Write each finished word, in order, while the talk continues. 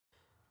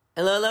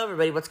Hello,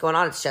 everybody. What's going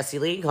on? It's Jessie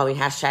Lee. Call me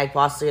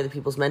 #BossLee, or the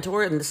People's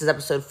Mentor, and this is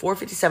episode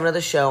 457 of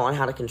the show on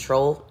how to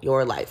control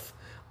your life.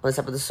 On this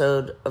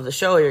episode of the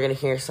show, you're going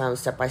to hear some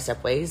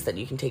step-by-step ways that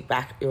you can take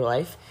back your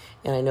life,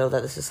 and I know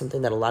that this is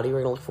something that a lot of you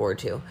are going to look forward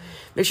to.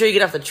 Make sure you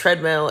get off the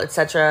treadmill,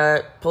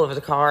 etc., pull over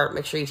the car,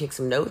 make sure you take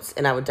some notes,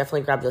 and I would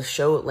definitely grab the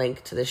show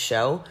link to this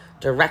show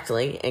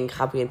directly and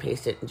copy and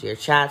paste it into your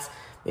chats,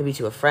 maybe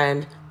to a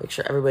friend. Make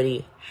sure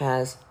everybody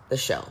has the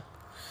show.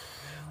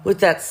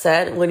 With that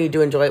said, when you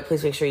do enjoy it,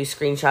 please make sure you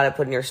screenshot it,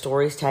 put it in your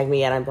stories, tag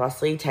me at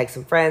 @I'mBossLee, tag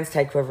some friends,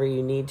 tag whoever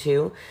you need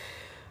to.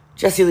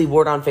 Jessie Lee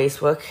Ward on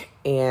Facebook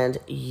and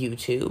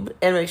YouTube.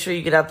 And make sure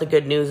you get out the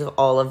good news of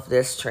all of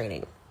this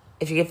training.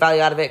 If you get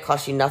value out of it, it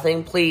costs you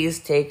nothing, please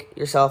take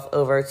yourself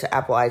over to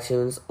Apple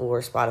iTunes or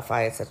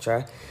Spotify,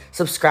 etc.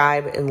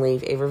 Subscribe and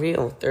leave a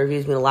review. The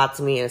reviews mean a lot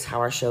to me, and it's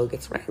how our show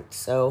gets ranked.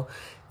 So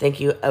thank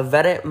you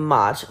very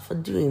much for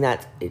doing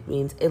that. It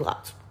means a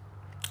lot.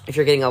 If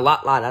you're getting a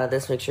lot out of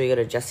this, make sure you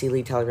go to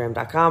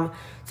jessieleetelegram.com.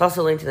 It's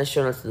also linked in the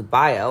show notes to the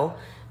bio,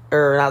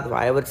 or not the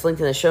bio, but it's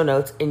linked in the show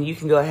notes, and you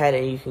can go ahead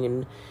and you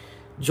can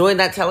join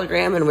that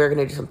Telegram, and we're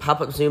going to do some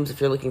pop-up Zooms if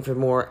you're looking for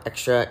more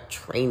extra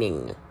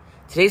training.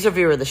 Today's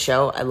review of the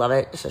show, I love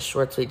it. It's a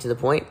short, sweet, to the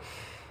point.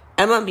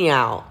 Emma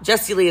Meow.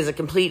 Jessie Lee is a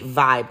complete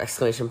vibe, !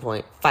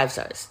 5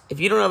 stars. If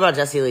you don't know about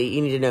Jessie Lee,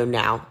 you need to know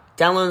now.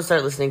 Download and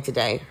start listening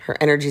today. Her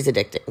energy's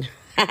addicting.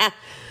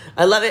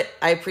 I love it.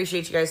 I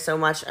appreciate you guys so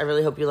much. I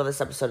really hope you love this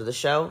episode of the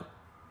show.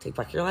 Take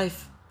back your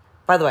life.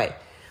 By the way,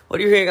 what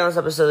you're hearing on this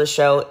episode of the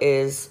show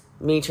is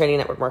me training a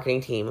network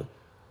marketing team.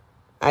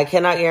 I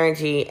cannot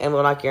guarantee and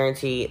will not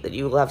guarantee that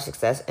you will have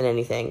success in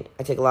anything.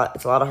 It's a lot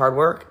of hard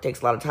work, it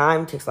takes a lot of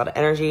time, it takes a lot of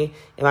energy,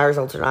 and my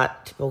results are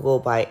not typical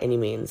by any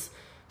means.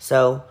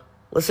 So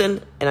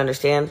listen and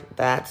understand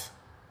that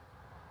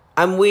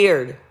I'm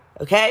weird,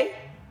 okay?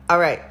 All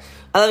right.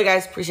 I love you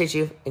guys. Appreciate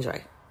you.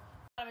 Enjoy.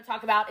 I'm going to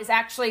talk about is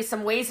actually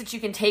some ways that you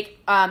can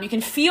you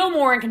can feel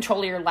more in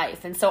control of your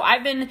life. And so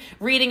I've been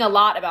reading a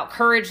lot about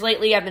courage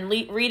lately. I've been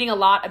reading a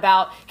lot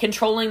about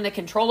controlling the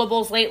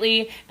controllables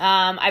lately.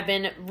 I've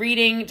been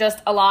reading just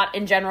a lot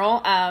in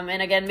general. And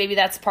again, maybe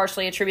that's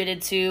partially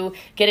attributed to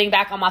getting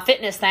back on my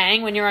fitness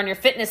thing. When you're on your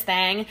fitness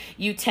thing,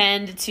 you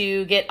tend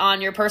to get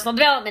on your personal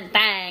development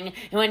thing.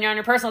 And when you're on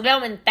your personal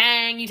development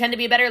thing, you tend to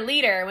be a better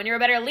leader. When you're a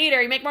better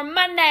leader, you make more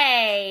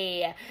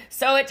money.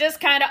 So it just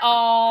kind of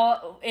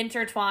all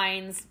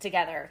intertwines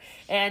together.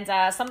 And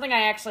something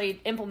I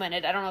actually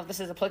implemented, I don't know if this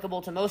is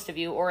applicable to most of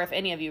you or if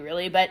any of you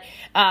really, but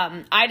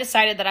I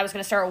decided that I was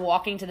going to start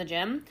walking to the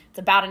gym. It's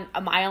about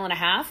a mile and a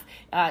half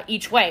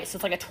each way. So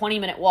it's like a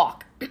 20-minute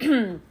walk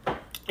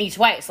each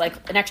way. It's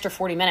like an extra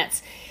 40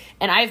 minutes.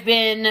 And I've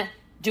been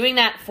doing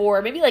that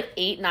for maybe like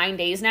 8-9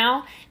 days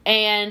now.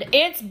 And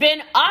it's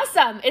been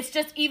awesome. It's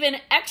just even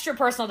extra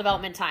personal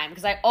development time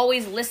because I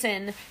always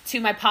listen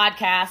to my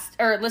podcast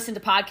or listen to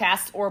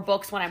podcasts or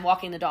books when I'm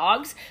walking the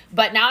dogs.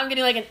 But now I'm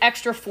getting like an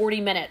extra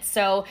 40 minutes.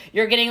 So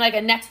you're getting like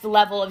a next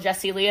level of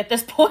Jessie Lee at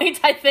this point,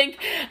 I think.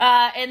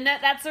 And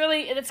that's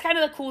kind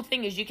of the cool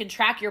thing is you can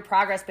track your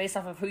progress based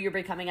off of who you're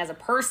becoming as a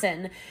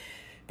person,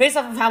 based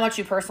off of how much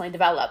you personally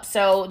develop.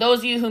 So those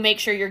of you who make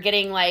sure you're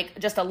getting like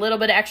just a little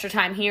bit of extra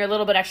time here, a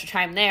little bit extra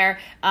time there,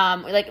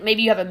 like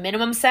maybe you have a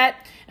minimum set.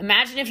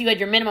 Imagine if you had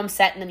your minimum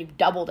set and then you've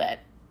doubled it,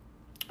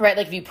 right?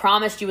 Like if you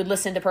promised you would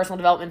listen to personal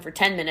development for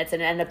 10 minutes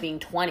and it ended up being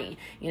 20,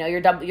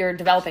 you're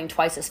developing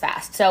twice as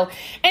fast. So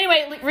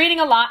anyway,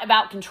 reading a lot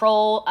about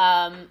control,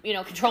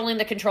 controlling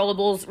the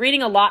controllables,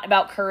 reading a lot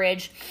about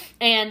courage,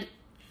 and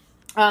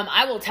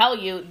I will tell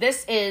you,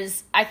 this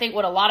is, I think,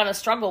 what a lot of us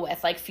struggle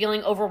with, like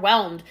feeling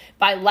overwhelmed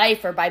by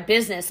life or by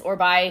business or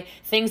by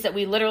things that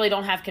we literally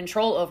don't have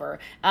control over.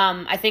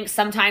 I think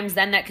sometimes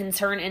then that can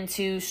turn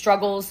into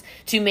struggles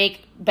to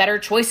make better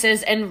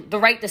choices and the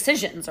right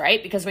decisions,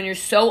 right? Because when you're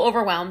so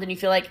overwhelmed and you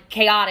feel like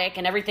chaotic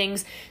and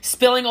everything's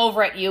spilling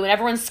over at you and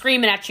everyone's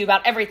screaming at you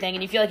about everything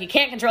and you feel like you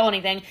can't control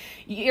anything,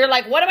 you're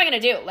like, what am I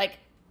going to do? Like,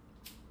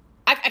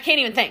 I can't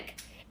even think.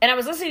 And I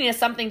was listening to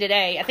something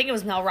today, I think it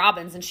was Mel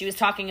Robbins, and she was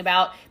talking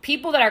about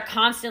people that are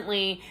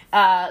constantly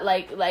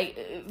like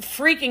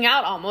freaking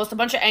out almost, a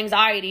bunch of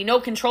anxiety,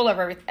 no control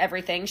over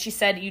everything. She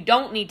said, you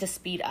don't need to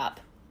speed up.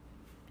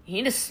 You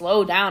need to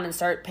slow down and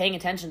start paying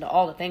attention to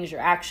all the things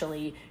you're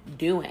actually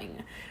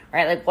doing,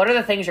 right? Like, what are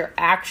the things you're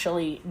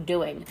actually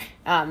doing?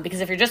 Because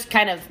if you're just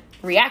kind of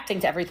reacting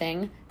to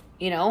everything,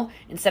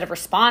 instead of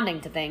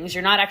responding to things,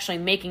 you're not actually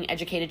making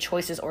educated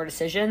choices or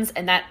decisions.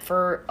 And that,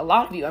 for a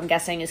lot of you, I'm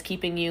guessing, is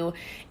keeping you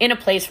in a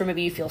place where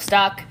maybe you feel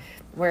stuck,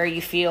 where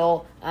you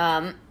feel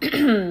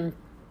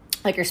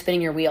like you're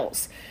spinning your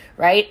wheels,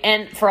 right?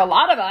 And for a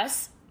lot of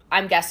us,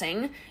 I'm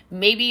guessing,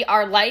 maybe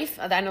our life,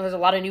 I know there's a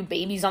lot of new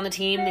babies on the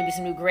team, maybe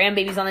some new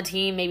grandbabies on the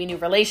team, maybe new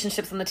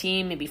relationships on the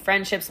team, maybe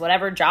friendships,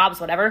 whatever, jobs,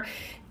 whatever.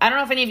 I don't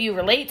know if any of you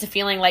relate to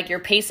feeling like your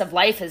pace of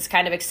life is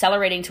kind of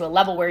accelerating to a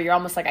level where you're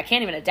almost like, I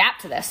can't even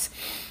adapt to this.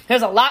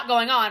 There's a lot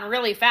going on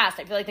really fast.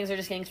 I feel like things are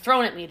just getting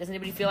thrown at me. Does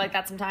anybody feel like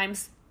that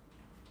sometimes?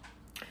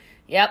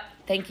 Yep.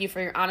 Thank you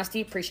for your honesty.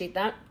 Appreciate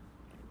that.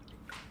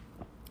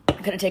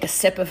 I'm going to take a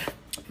sip of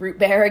root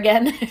beer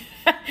again.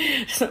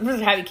 So I'm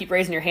just have you keep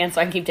raising your hand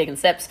so I can keep taking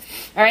sips.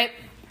 All right.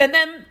 And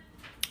then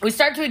we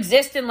start to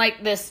exist in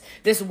like this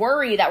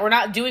worry that we're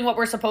not doing what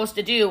we're supposed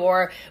to do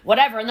or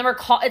whatever. And then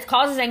it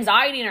causes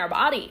anxiety in our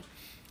body.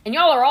 And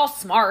y'all are all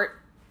smart,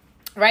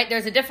 right?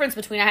 There's a difference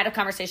between, I had a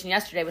conversation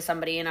yesterday with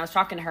somebody and I was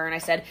talking to her and I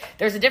said,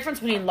 there's a difference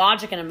between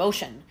logic and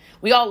emotion.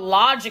 We all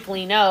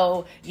logically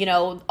know,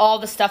 all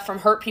the stuff from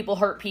hurt people,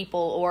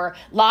 or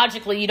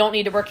logically you don't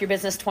need to work your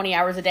business 20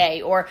 hours a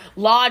day, or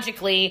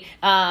logically,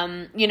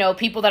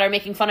 people that are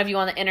making fun of you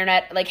on the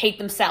internet, like hate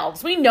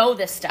themselves. We know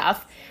this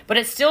stuff, but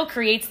it still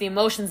creates the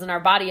emotions in our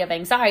body of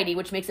anxiety,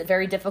 which makes it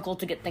very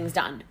difficult to get things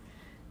done.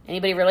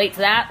 Anybody relate to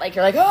that? Like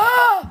you're like,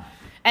 ah!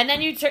 And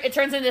then it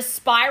turns into this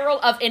spiral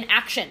of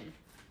inaction,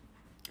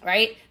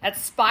 right? That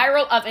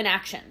spiral of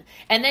inaction.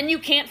 And then you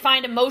can't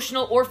find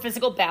emotional or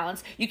physical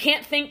balance. You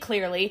can't think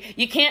clearly.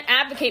 You can't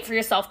advocate for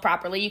yourself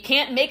properly. You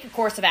can't make a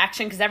course of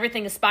action because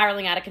everything is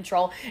spiraling out of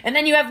control. And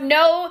then you have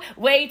no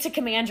way to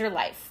command your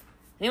life.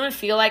 Anyone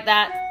feel like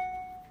that?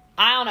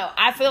 I don't know.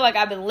 I feel like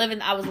I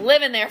was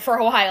living there for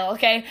a while,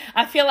 okay?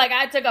 I feel like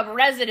I took up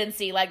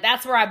residency. Like,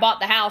 that's where I bought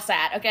the house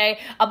at, okay?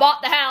 I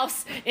bought the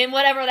house in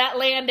whatever that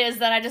land is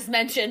that I just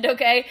mentioned,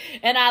 okay?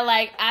 And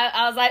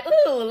I was like,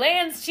 ooh,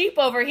 land's cheap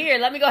over here.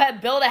 Let me go ahead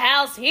and build a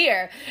house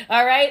here,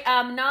 all right?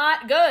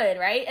 Not good,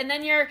 right? And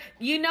then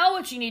you know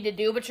what you need to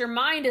do, but your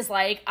mind is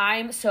like,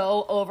 I'm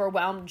so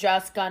overwhelmed,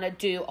 just gonna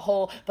do a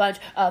whole bunch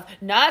of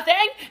nothing,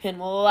 and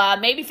we'll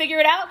maybe figure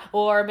it out,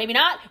 or maybe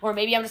not, or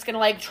maybe I'm just gonna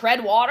like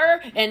tread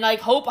water and like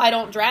hope I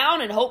don't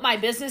drown and hope my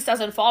business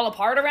doesn't fall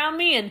apart around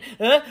me and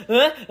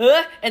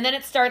then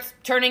it starts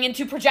turning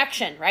into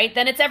projection, right?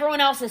 Then it's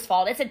everyone else's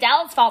fault. It's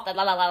Adele's fault that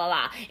la la la la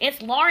la.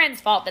 It's Lauren's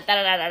fault that da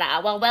da da da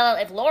da. Well,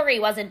 if Lori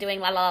wasn't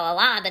doing la la la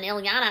la, then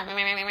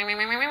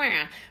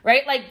Ilyana,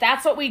 right? Like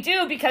that's what we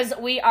do because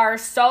we are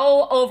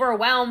so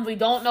overwhelmed. We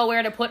don't know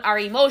where to put our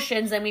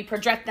emotions and we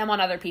project them on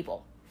other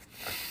people.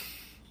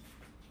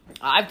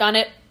 I've done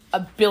it a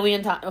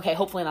billion times. Okay,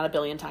 hopefully not a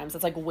billion times.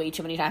 That's like way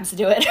too many times to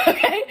do it.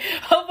 Okay,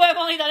 hopefully I've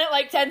only done it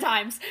like 10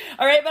 times.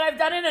 All right, but I've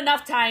done it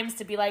enough times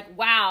to be like,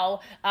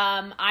 wow,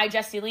 I,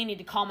 Jessie Lee, need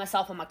to call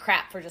myself on my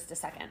crap for just a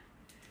second.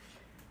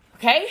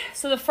 Okay,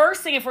 so the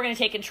first thing if we're going to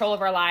take control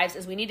of our lives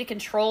is we need to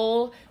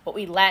control what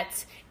we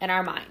let in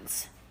our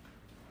minds.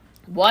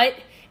 What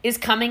is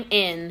coming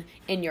in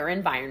your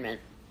environment?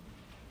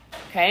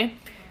 Okay,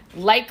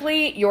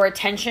 likely your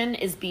attention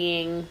is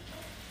being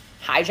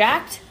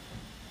hijacked.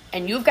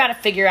 And you've got to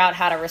figure out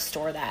how to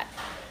restore that.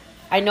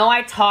 I know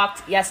I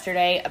talked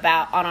yesterday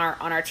about on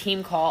our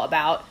team call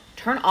about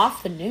turn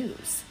off the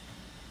news,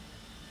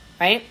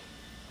 right?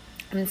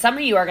 I mean, some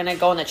of you are going to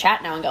go in the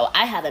chat now and go,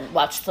 I haven't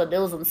watched the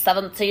news in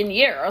 17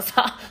 years.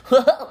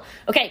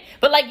 Okay,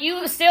 but like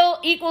you still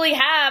equally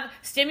have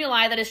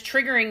stimuli that is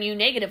triggering you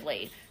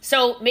negatively.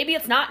 So maybe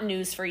it's not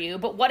news for you,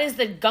 but what is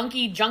the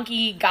gunky,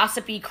 junky,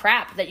 gossipy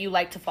crap that you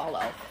like to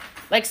follow?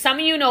 Like some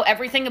of you know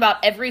everything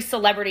about every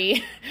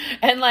celebrity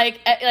and like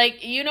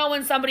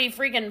when somebody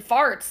freaking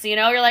farts,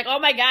 you're like, oh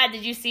my God,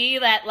 did you see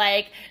that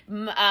like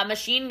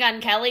Machine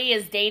Gun Kelly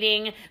is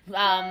dating,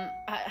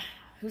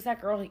 who's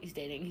that girl he's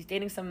dating? He's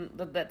dating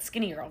that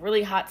skinny girl,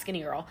 really hot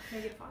skinny girl.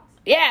 Megan Fox.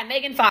 Yeah,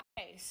 Megan Fox.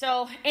 Okay,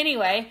 so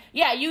anyway,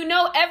 yeah, you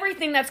know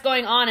everything that's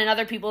going on in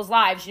other people's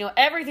lives. You know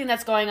everything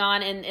that's going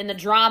on in the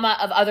drama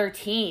of other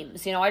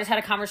teams. I just had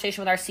a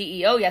conversation with our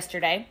CEO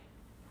yesterday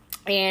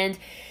and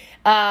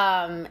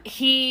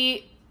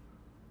he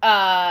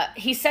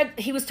said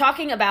he was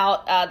talking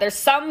about there's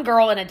some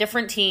girl in a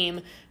different team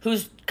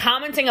who's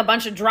commenting a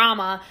bunch of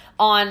drama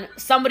on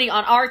somebody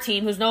on our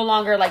team who's no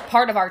longer like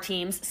part of our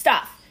team's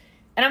stuff.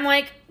 And I'm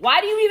like,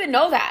 why do you even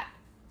know that?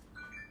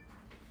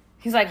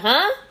 He's like,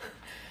 huh?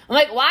 I'm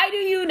like, why do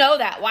you know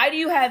that? Why do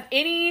you have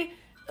any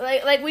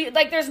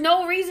there's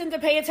no reason to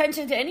pay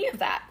attention to any of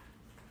that.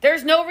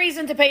 There's no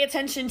reason to pay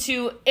attention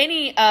to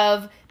any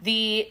of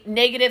the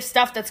negative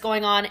stuff that's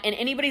going on in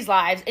anybody's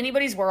lives,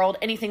 anybody's world,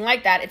 anything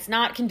like that. It's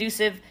not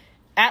conducive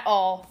at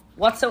all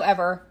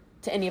whatsoever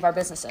to any of our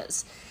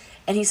businesses.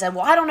 And he said,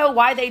 well, I don't know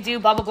why they do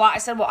blah, blah, blah. I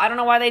said, well, I don't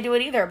know why they do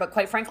it either. But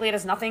quite frankly, it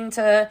has nothing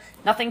to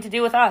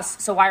do with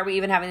us. So why are we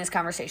even having this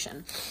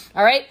conversation?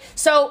 All right.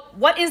 So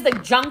what is the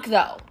junk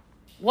though?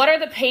 What are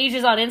the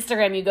pages on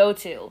Instagram you go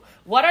to?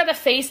 What are the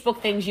Facebook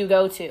things you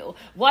go to?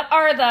 What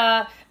are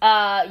the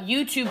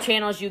YouTube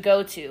channels you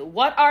go to?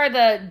 What are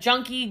the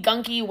junky,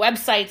 gunky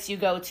websites you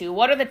go to?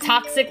 What are the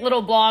toxic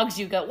little blogs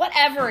you go?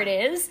 Whatever it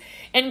is.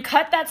 And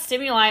cut that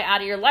stimuli out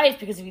of your life,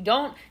 because if you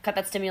don't cut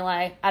that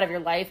stimuli out of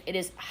your life, it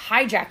is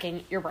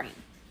hijacking your brain.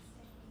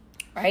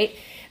 Right?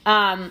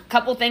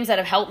 Couple things that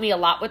have helped me a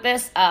lot with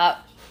this.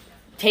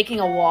 Taking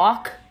a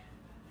walk.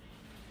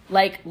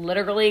 Like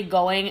literally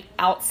going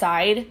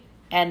outside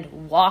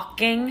and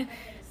walking.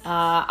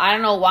 I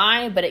don't know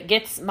why, but it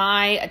gets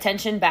my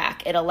attention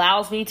back. It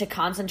allows me to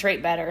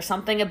concentrate better.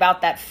 Something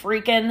about that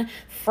freaking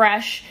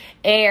fresh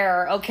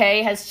air,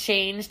 okay, has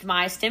changed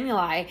my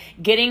stimuli.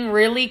 Getting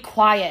really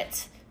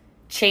quiet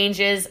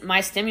changes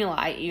my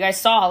stimuli. You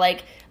guys saw,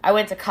 like, I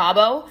went to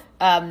Cabo,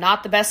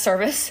 not the best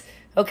service,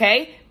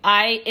 Okay.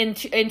 In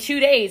 2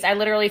 days, I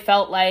literally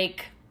felt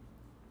like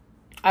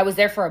I was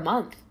there for a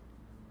month.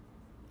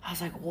 I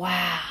was like,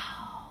 wow,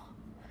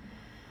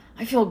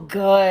 I feel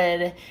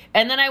good.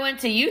 And then I went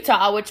to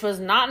Utah, which was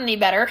not any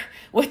better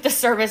with the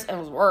service. It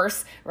was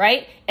worse,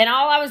 right? And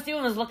all I was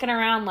doing was looking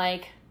around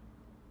like,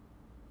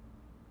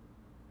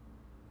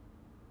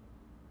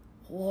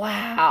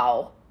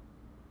 wow.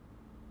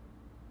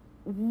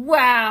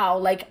 Wow.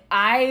 Like,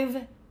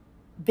 I've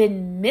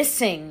been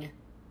missing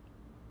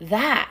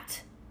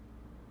that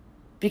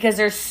because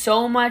there's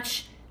so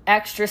much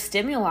extra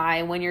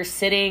stimuli when you're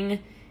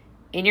sitting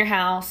in your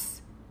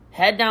house,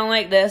 head down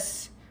like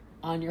this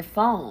on your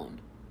phone.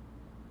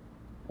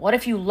 What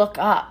if you look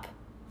up?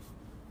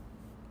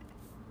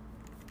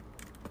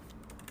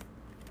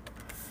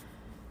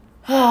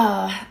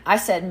 I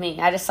said me.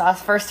 I just saw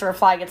first to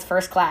reply gets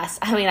first class.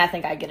 I mean, I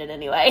think I get it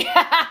anyway.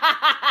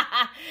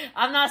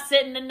 I'm not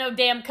sitting in no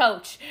damn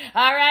coach.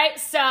 All right.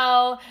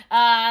 So,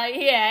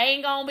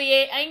 ain't gonna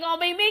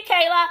be me,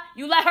 Kayla.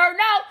 You let her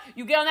know.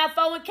 You get on that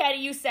phone with Katie.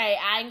 You say,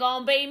 I ain't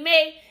gonna be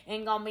me.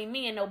 Ain't gonna be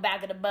me in no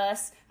back of the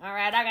bus. All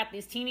right. I got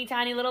these teeny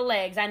tiny little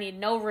legs. I need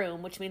no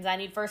room, which means I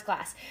need first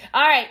class.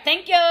 All right.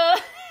 Thank you. All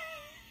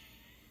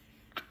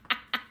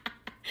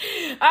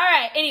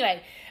right.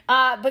 Anyway,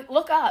 but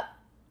look up.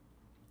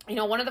 You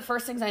know, one of the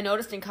first things I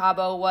noticed in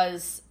Cabo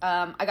was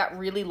I got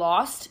really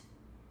lost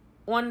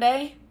one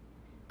day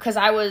because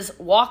I was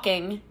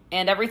walking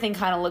and everything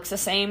kind of looks the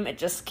same. It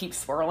just keeps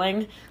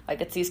swirling.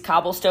 Like, it's these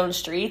cobblestone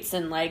streets,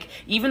 and like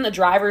even the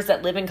drivers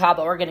that live in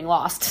Cabo are getting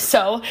lost.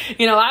 So,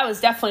 you know, I was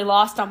definitely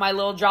lost on my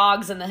little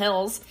jogs in the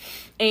hills.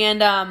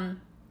 And and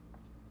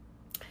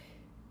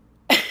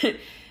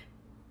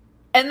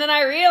then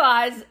I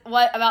realized,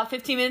 about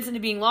 15 minutes into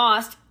being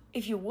lost,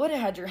 if you would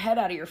have had your head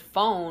out of your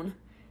phone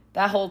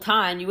that whole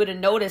time, you would have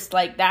noticed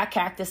like that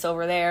cactus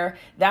over there,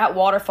 that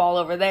waterfall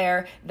over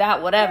there,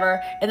 that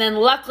whatever. And then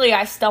luckily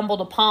I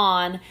stumbled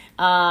upon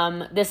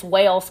this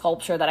whale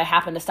sculpture that I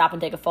happened to stop and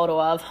take a photo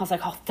of. I was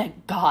like, oh,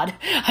 thank God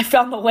I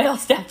found the whale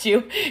statue,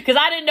 because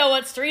I didn't know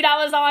what street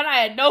I was on. I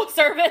had no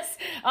service.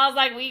 I was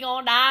like, we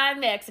gonna die in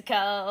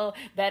Mexico.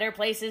 Better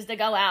places to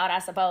go out, I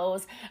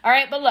suppose. All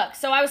right, but look,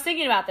 so I was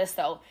thinking about this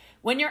though.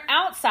 When you're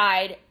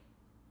outside,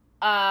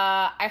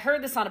 I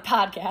heard this on a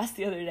podcast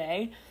the other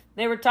day.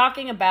 They were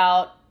talking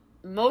about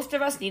most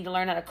of us need to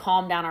learn how to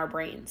calm down our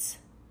brains.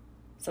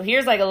 So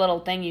here's like a little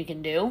thing you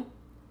can do.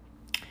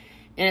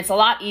 And it's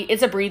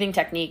it's a breathing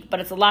technique, but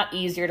it's a lot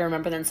easier to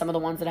remember than some of the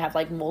ones that have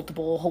like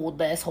multiple, hold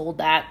this, hold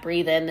that,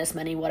 breathe in this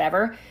many,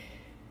 whatever.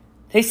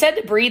 They said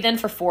to breathe in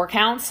for 4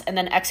 counts and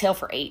then exhale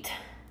for 8.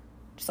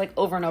 Just like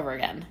over and over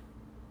again.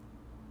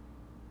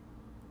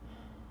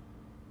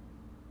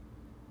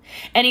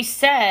 And he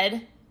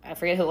said, I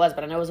forget who it was,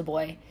 but I know it was a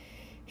boy.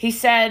 He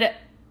said,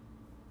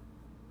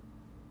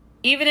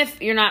 even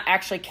if you're not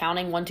actually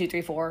counting 1, 2,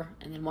 3, 4,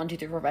 and then 1, 2,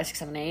 3, 4, 5, 6,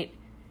 7, 8,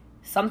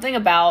 something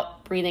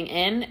about breathing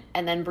in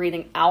and then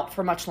breathing out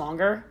for much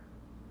longer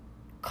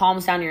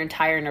calms down your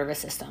entire nervous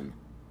system.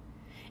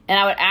 And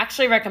I would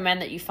actually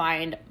recommend that you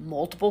find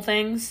multiple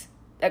things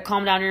that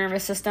calm down your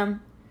nervous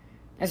system.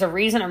 There's a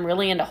reason I'm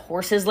really into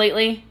horses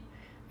lately.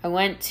 I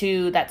went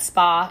to that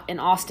spa in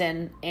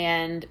Austin,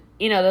 and,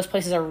 you know, those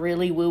places are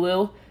really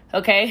woo-woo,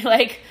 okay?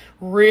 Like,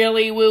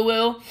 really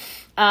woo-woo.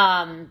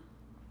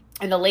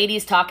 And the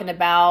lady's talking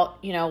about,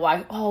 you know,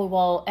 why, oh,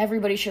 well,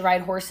 everybody should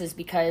ride horses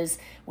because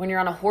when you're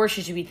on a horse,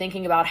 you should be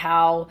thinking about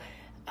how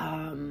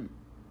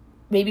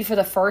maybe for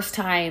the first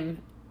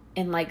time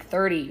in like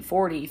 30,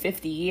 40,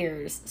 50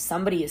 years,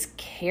 somebody is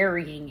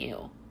carrying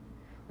you.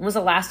 When was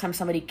the last time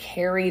somebody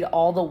carried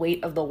all the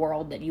weight of the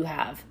world that you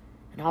have?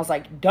 And I was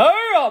like,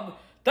 damn,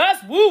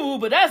 that's woo-woo,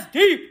 but that's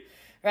deep,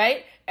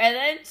 right? And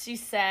then she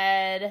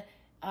said,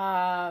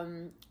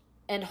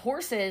 and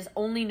horses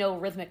only know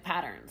rhythmic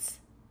patterns.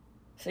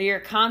 So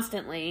you're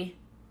constantly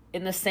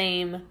in the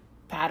same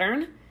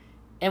pattern.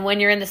 And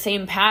when you're in the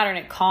same pattern,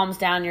 it calms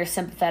down your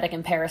sympathetic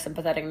and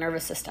parasympathetic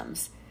nervous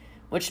systems,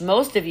 which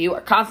most of you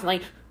are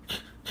constantly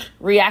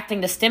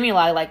reacting to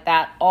stimuli like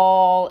that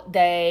all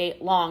day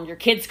long. Your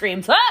kid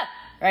screams, ah,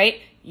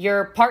 right?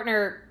 Your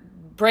partner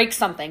breaks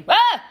something,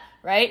 ah,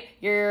 right?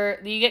 You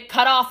get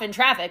cut off in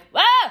traffic,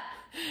 ah,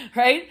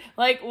 right?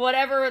 Like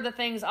whatever the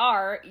things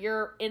are,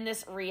 you're in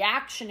this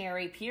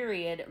reactionary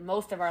period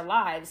most of our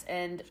lives.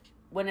 And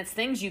when it's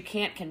things you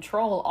can't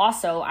control,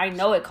 also, I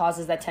know it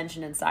causes that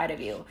tension inside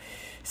of you.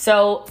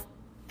 So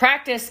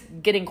practice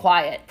getting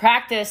quiet.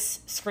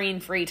 Practice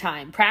screen-free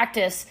time.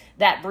 Practice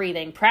that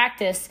breathing.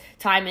 Practice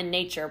time in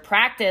nature.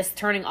 Practice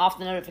turning off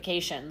the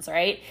notifications,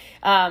 right?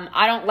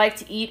 I don't like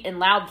to eat in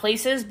loud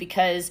places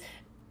because,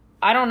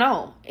 I don't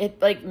know, it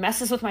like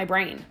messes with my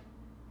brain.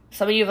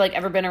 Some of you have like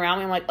ever been around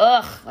me, I'm like,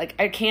 ugh, like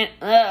I can't,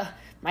 ugh.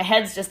 My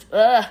head's just,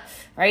 ugh,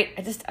 right?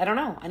 I don't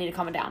know. I need to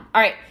calm it down.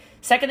 All right.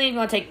 Second thing you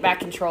want to take back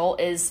control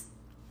is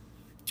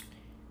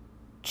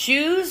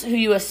choose who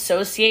you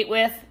associate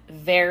with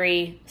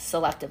very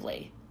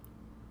selectively.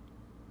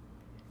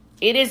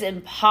 It is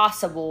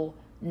impossible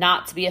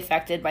not to be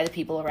affected by the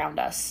people around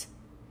us.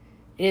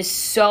 It is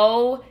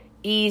so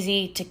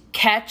easy to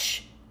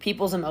catch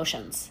people's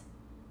emotions.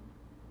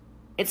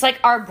 It's like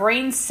our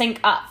brains sync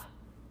up.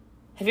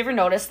 Have you ever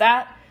noticed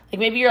that? Like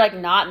maybe you're like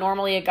not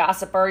normally a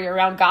gossiper, you're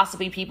around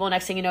gossipy people,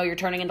 next thing you know, you're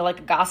turning into like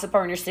a gossiper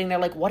and you're sitting there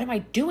like, what am I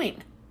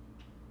doing?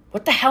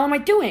 What the hell am I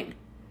doing?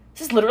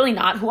 This is literally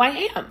not who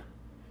I am.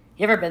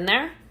 You ever been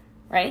there?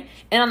 Right?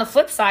 And on the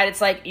flip side,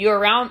 it's like you're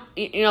around,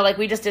 like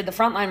we just did the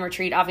Frontline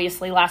retreat,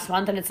 obviously, last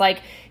month. And it's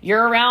like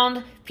you're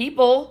around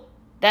people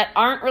that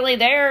aren't really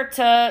there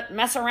to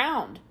mess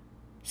around.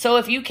 So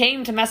if you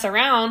came to mess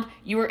around,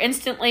 you were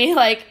instantly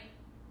like,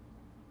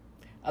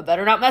 I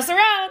better not mess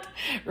around,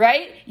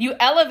 right? You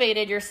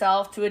elevated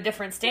yourself to a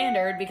different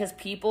standard because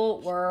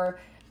people were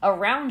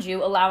around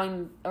you,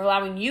 allowing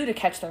you to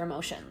catch their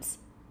emotions,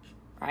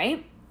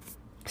 right?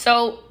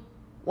 So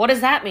what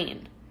does that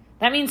mean?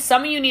 That means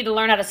some of you need to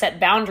learn how to set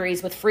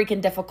boundaries with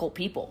freaking difficult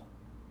people.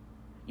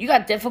 You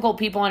got difficult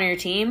people on your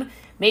team.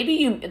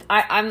 Maybe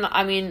I'm not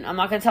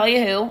going to tell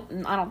you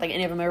who. I don't think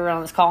any of them are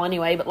on this call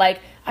anyway, but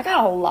like I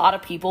got a lot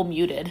of people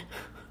muted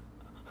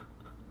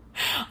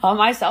on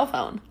my cell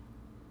phone.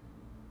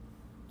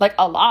 Like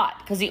a lot,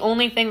 because the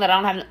only thing that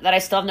I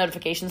still have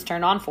notifications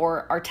turned on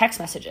for are text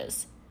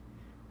messages.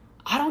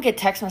 I don't get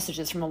text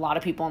messages from a lot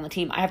of people on the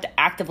team. I have to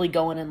actively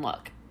go in and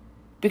look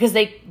because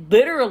they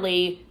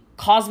literally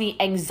cause me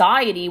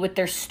anxiety with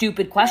their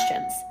stupid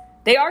questions.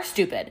 They are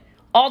stupid.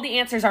 All the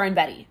answers are in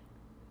Betty.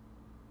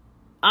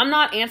 I'm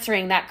not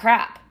answering that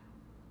crap.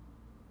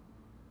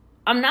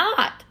 I'm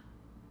not.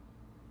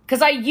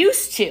 Because I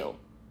used to.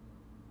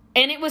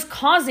 And it was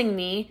causing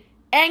me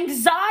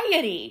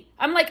anxiety.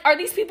 I'm like, are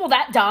these people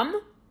that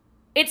dumb?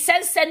 It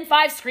says send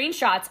 5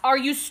 screenshots. Are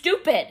you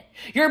stupid?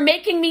 You're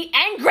making me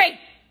angry.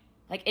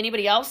 Like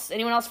anyone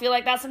else feel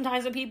like that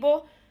sometimes with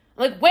people?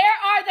 I'm like, where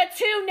are the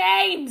 2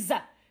 names?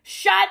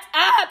 Shut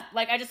up.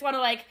 Like, I just want to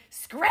like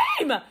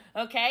scream.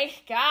 Okay.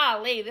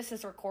 Golly, this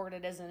is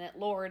recorded, isn't it?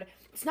 Lord,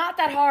 it's not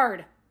that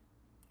hard.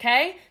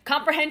 Okay.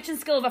 Comprehension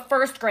skill of a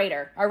 1st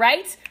grader. All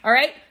right. All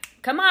right.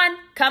 Come on.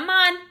 Come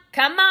on.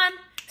 Come on.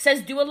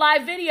 Says do a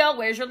live video.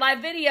 Where's your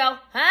live video?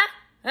 Huh?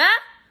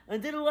 I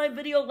did a live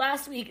video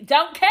last week.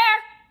 Don't care.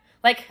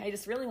 Like, I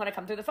just really want to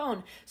come through the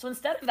phone. So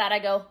instead of that, I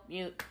go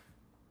mute.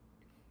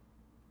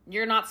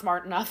 You're not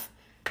smart enough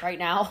right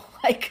now.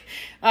 Like,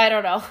 I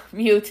don't know,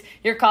 mute.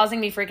 You're causing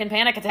me freaking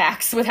panic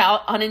attacks with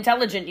how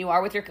unintelligent you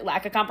are with your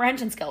lack of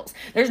comprehension skills.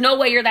 There's no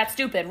way you're that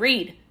stupid.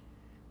 Read.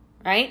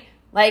 Right?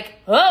 Like,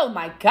 oh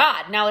my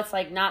God. Now it's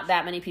like not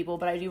that many people,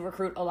 but I do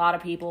recruit a lot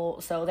of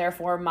people. So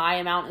therefore my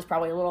amount is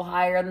probably a little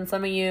higher than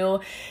some of you.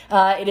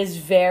 It is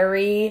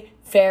very,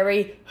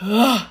 very,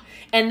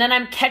 and then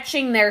I'm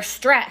catching their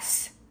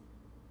stress.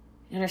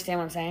 You understand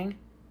what I'm saying?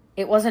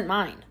 It wasn't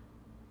mine.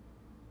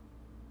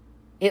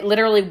 It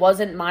literally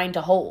wasn't mine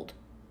to hold.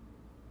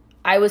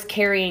 I was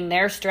carrying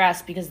their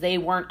stress because they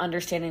weren't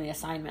understanding the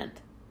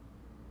assignment.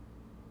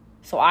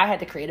 So I had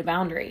to create a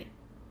boundary.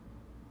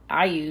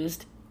 I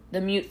used the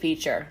mute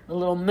feature, the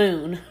little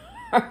moon.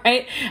 All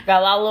right.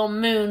 Got a lot of little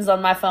moons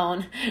on my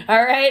phone.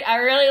 All right. I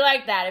really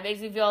like that. It makes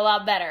me feel a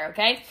lot better.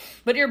 Okay.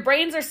 But your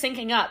brains are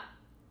syncing up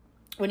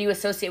when you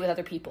associate with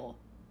other people.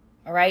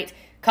 All right.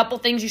 Couple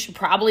things you should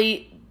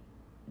probably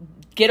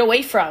get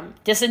away from,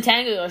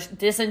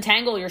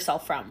 disentangle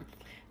yourself from.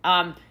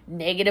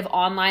 Negative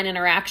online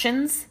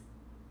interactions.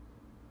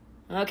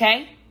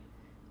 Okay.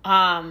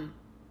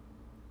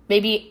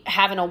 Maybe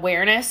have an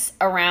awareness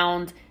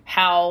around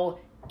how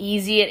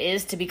easy it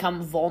is to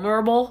become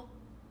vulnerable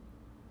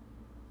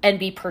and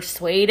be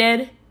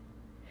persuaded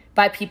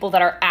by people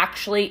that are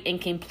actually in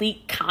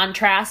complete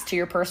contrast to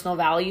your personal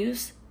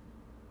values.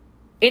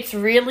 It's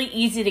really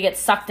easy to get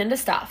sucked into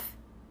stuff,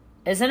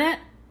 isn't it?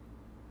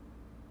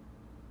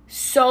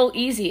 So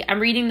easy. I'm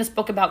reading this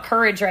book about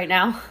courage right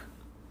now.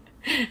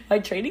 My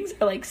trainings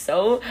are like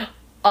so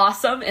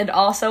awesome and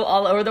also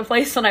all over the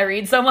place when I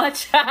read so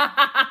much.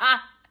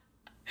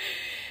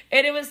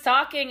 And it was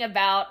talking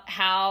about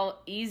how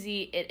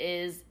easy it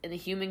is in the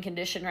human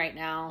condition right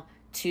now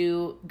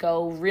to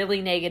go really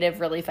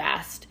negative really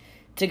fast,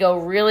 to go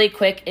really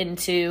quick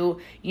into,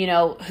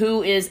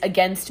 who is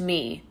against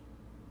me.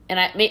 And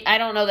I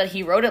don't know that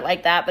he wrote it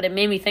like that, but it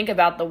made me think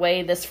about the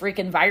way this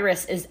freaking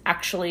virus is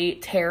actually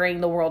tearing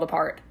the world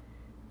apart.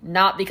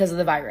 Not because of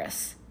the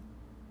virus.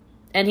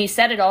 And he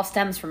said it all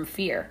stems from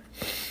fear.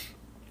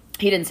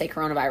 He didn't say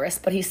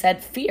coronavirus, but he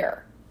said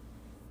fear.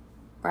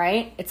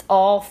 Right? It's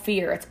all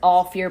fear. It's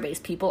all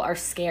fear-based. People are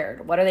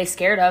scared. What are they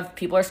scared of?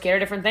 People are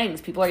scared of different things.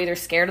 People are either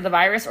scared of the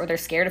virus or they're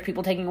scared of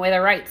people taking away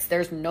their rights.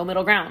 There's no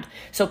middle ground.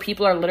 So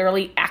people are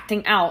literally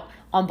acting out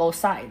on both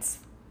sides.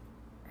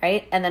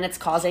 Right? And then it's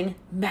causing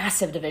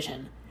massive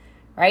division.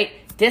 Right?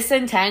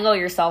 Disentangle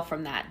yourself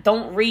from that.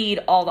 Don't read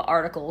all the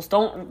articles.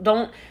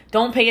 Don't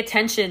pay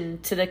attention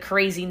to the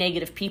crazy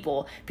negative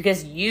people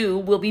because you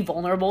will be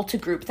vulnerable to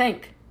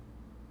groupthink.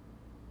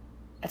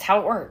 That's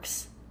how it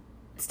works.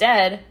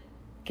 Instead,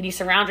 can you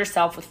surround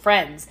yourself with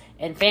friends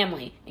and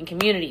family and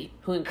community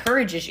who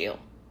encourages you?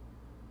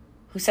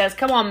 Who says,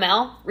 come on,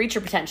 Mel, reach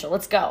your potential.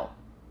 Let's go.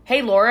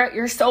 Hey, Laura,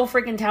 you're so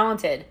freaking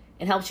talented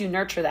and helps you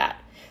nurture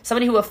that.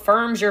 Somebody who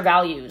affirms your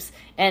values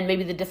and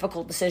maybe the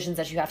difficult decisions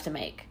that you have to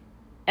make.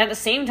 And at the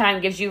same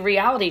time gives you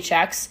reality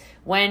checks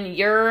when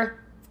you're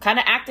kind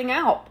of acting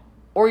out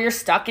or you're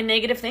stuck in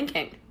negative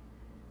thinking.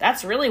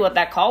 That's really what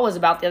that call was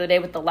about the other day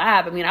with the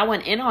lab. I mean, I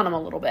went in on them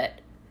a little bit.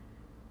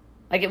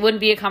 Like, it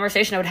wouldn't be a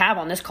conversation I would have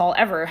on this call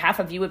ever. Half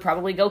of you would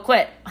probably go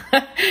quit.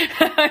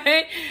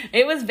 Right?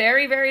 It was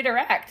very, very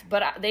direct,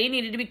 but they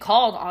needed to be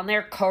called on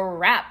their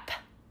crap.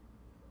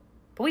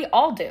 But we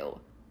all do.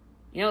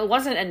 You know, it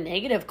wasn't a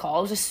negative call.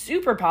 It was a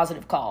super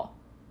positive call.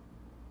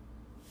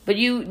 But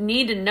you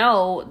need to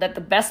know that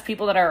the best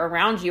people that are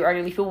around you are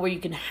going to be people where you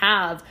can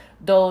have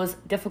those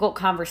difficult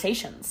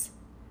conversations.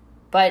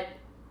 But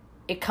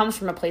it comes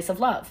from a place of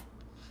love,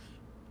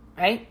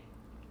 right?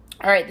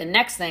 All right, the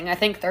next thing, I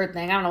think third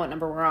thing, I don't know what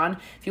number we're on.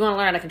 If you want to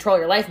learn how to control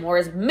your life more,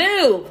 is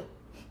move.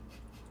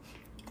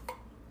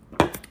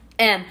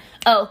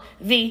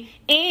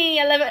 M-O-V-E,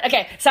 I love it.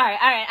 Okay, sorry.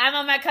 All right, I'm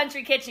on my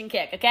country kitchen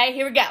kick, okay?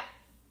 Here we go.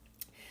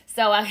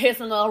 So I hear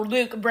some little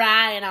Luke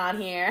Bryan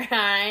on here, all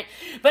right?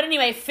 But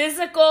anyway,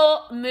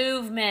 physical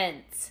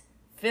movement.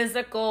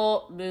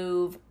 Physical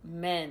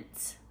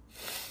movement.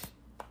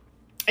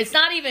 It's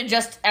not even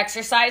just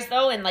exercise,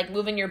 though, and like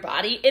moving your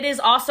body. It is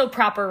also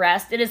proper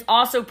rest. It is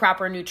also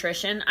proper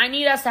nutrition. I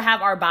need us to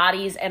have our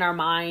bodies and our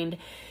mind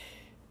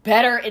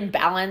better in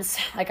balance.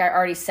 Like I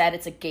already said,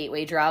 it's a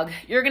gateway drug.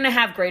 You're going to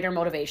have greater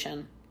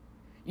motivation.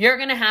 You're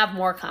going to have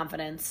more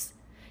confidence.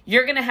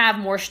 You're going to have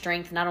more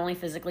strength, not only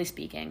physically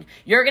speaking.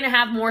 You're going to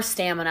have more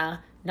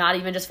stamina, not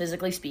even just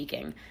physically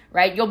speaking,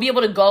 right? You'll be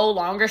able to go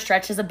longer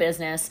stretches of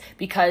business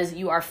because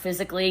you are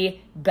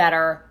physically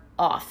better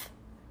off.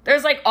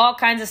 There's like all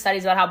kinds of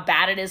studies about how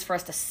bad it is for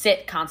us to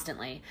sit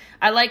constantly.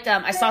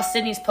 I saw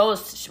Sydney's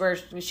post where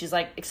she's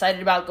like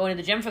excited about going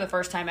to the gym for the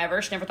first time ever.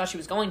 She never thought she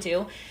was going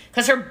to,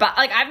 because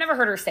I've never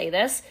heard her say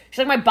this. She's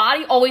like, my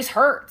body always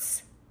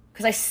hurts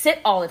because I sit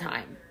all the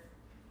time.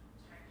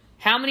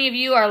 How many of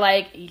you are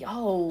like,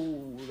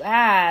 yo,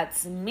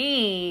 that's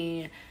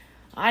me.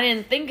 I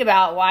didn't think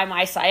about why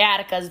my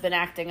sciatica's been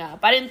acting up.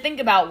 I didn't think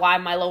about why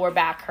my lower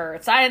back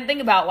hurts. I didn't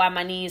think about why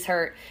my knees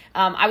hurt.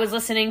 I was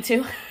listening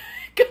to...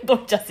 Good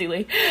Lord, Jesse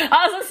Lee.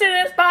 I was listening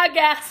to this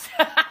podcast.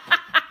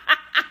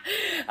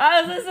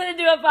 I was listening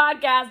to a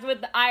podcast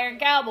with the Iron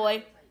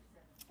Cowboy,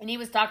 and he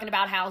was talking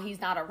about how he's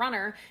not a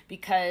runner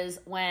because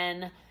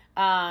when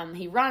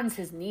he runs,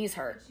 his knees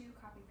hurt.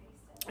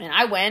 And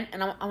I went,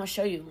 and I'm going to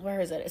show you.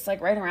 Where is it? It's like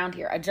right around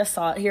here. I just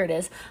saw it. Here it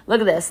is. Look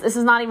at this. This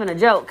is not even a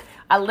joke.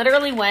 I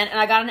literally went, and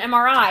I got an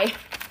MRI.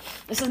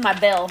 This is my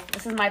bill.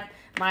 This is my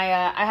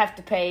I have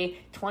to pay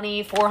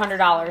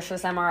 $2,400 for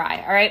this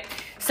MRI, all right?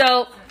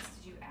 So...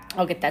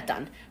 I'll get that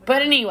done.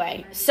 But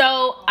anyway,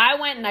 so I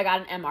went and I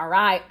got an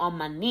MRI on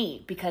my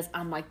knee because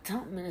I'm like,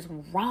 something is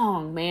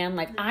wrong, man.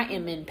 Like, I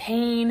am in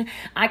pain.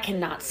 I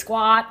cannot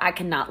squat. I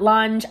cannot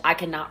lunge. I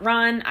cannot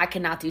run. I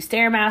cannot do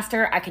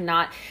Stairmaster. I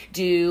cannot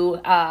do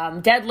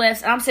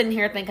deadlifts. And I'm sitting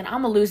here thinking,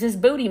 I'm going to lose this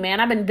booty, man.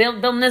 I've been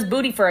building this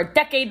booty for a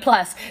decade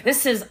plus.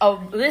 This is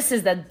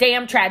the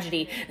damn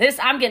tragedy.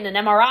 I'm getting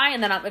an MRI,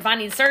 and then if I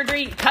need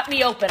surgery, cut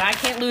me open. I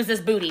can't lose this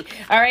booty.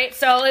 All right?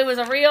 So it was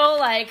a real,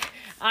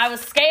 I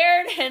was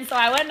scared, and so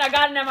I went and I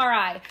got an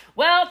MRI.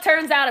 Well,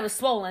 turns out it was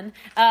swollen,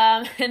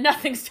 and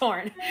nothing's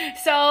torn.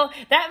 So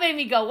that made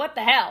me go, what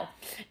the hell?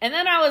 And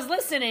then I was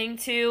listening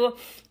to,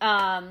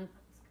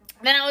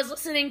 this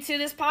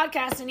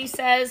podcast, and he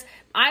says,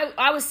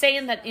 I was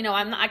saying that,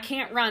 I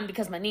can't run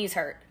because my knees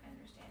hurt.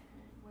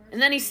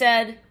 And then he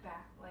said,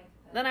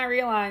 then I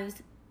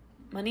realized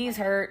my knees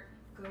hurt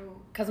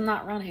because I'm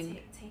not running.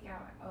 Take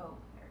out, oh,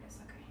 there it is,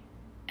 okay.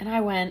 And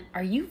I went,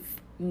 are you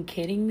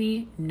kidding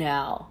me?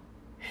 No.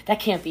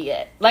 That can't be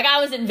it. I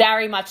was in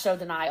very much so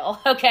denial,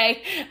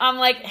 okay? I'm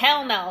like,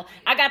 hell no.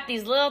 I got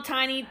these little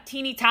tiny,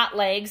 teeny tot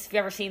legs. If you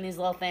ever seen these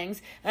little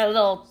things. I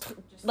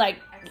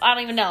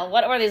don't even know.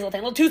 What are these little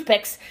things? Little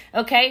toothpicks,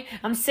 okay?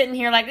 I'm sitting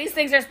here like, these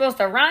things are supposed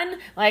to run?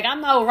 I'm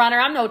no runner.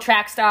 I'm no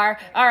track star.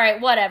 All right,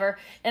 whatever.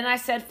 And I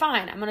said,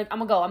 fine, I'm gonna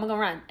go. I'm gonna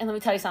run. And let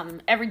me tell you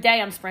something. Every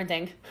day I'm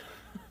sprinting.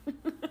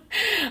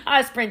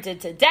 I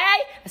sprinted today,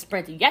 I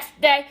sprinted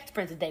yesterday,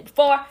 sprinted the day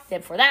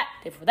before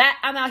that.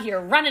 I'm out here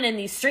running in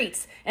these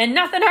streets and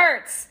nothing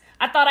hurts.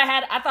 I thought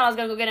I was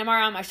going to go get an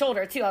MRI on my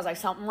shoulder too. I was like,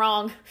 something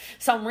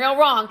real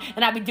wrong.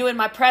 And I'd be doing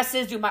my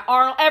presses, doing my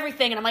Arnold,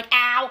 everything. And I'm like,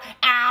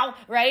 ow,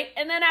 right?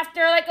 And then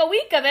after a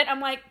week of it, I'm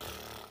like,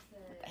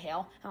 what the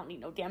hell? I don't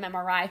need no damn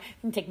MRI. You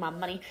can take my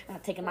money. I'm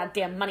not taking my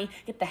damn money.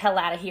 Get the hell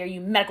out of here,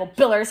 you medical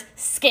billers,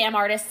 scam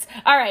artists.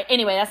 All right,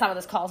 anyway, that's not what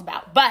this call's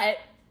about. But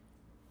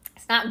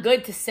it's not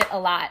good to sit a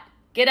lot.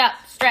 Get up,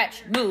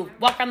 stretch, move,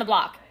 walk around the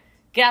block,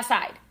 get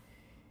outside.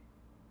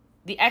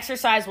 The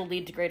exercise will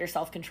lead to greater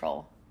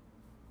self-control,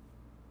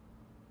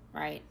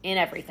 right? In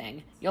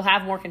everything. You'll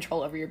have more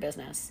control over your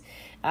business.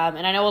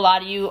 And I know a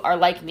lot of you are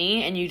like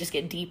me and you just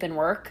get deep in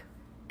work.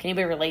 Can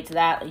anybody relate to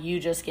that? You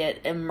just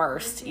get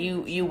immersed.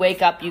 You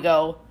wake up, you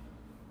go,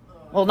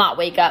 well, not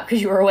wake up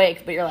because you were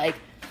awake, but you're like,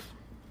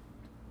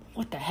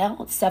 what the hell?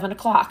 It's 7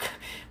 o'clock.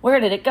 Where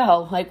did it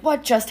go? Like,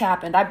 what just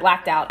happened? I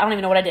blacked out. I don't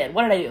even know what I did.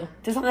 What did I do?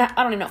 Did something?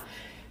 I don't even know.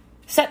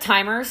 Set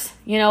timers,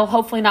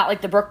 hopefully not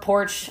like the Brook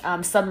Porch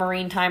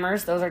submarine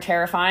timers. Those are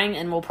terrifying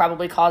and will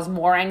probably cause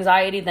more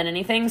anxiety than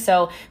anything.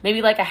 So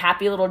maybe like a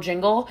happy little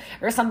jingle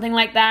or something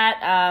like that.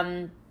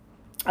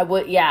 I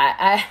would,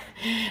 yeah.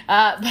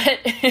 But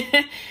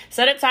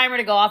set a timer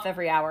to go off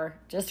every hour.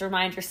 Just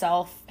remind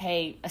yourself,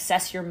 hey,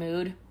 assess your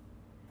mood.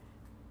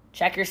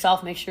 Check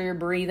yourself, make sure you're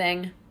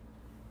breathing.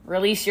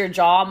 Release your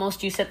jaw. Most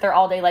of you sit there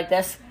all day like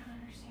this.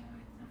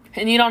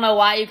 And you don't know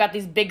why you've got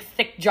these big,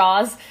 thick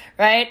jaws,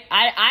 right?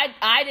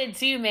 I did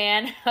too,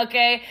 man,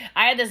 okay?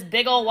 I had this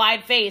big old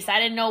wide face. I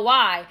didn't know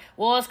why.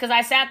 Well, it's because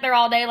I sat there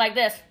all day like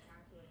this,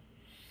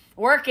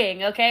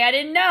 working, okay? I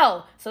didn't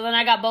know. So then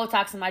I got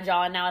Botox in my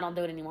jaw, and now I don't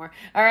do it anymore.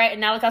 All right,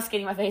 and now look how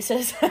skinny my face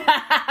is. All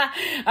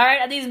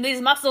right, these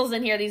muscles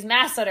in here, these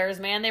masseters,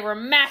 man, they were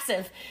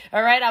massive.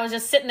 All right, I was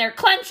just sitting there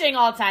clenching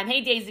all the time.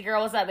 Hey, Daisy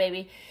girl, what's up,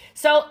 baby?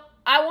 So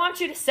I want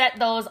you to set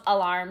those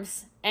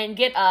alarms and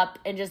get up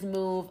and just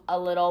move a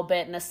little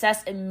bit and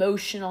assess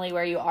emotionally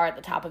where you are at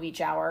the top of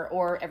each hour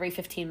or every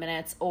 15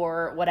 minutes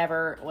or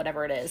whatever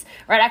it is.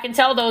 Right? I can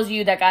tell those of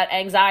you that got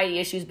anxiety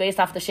issues based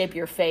off the shape of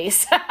your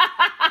face.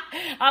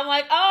 I'm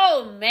like,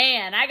 oh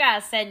man, I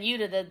gotta send you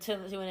to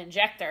an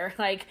injector.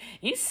 Like,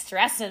 you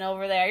stressing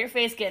over there. Your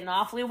face getting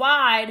awfully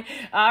wide.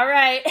 All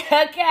right.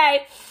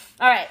 Okay.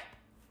 All right.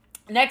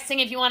 Next thing,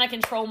 if you want to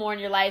control more in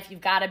your life,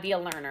 you've got to be a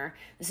learner.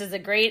 This is a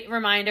great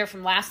reminder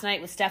from last night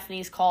with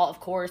Stephanie's call.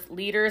 Of course,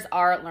 leaders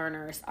are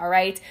learners, all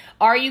right?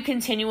 Are you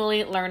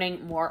continually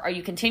learning more? Are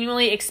you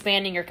continually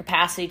expanding your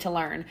capacity to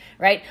learn,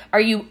 right?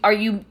 Are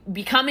you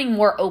becoming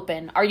more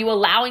open? Are you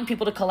allowing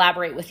people to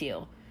collaborate with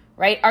you,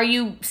 right? Are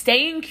you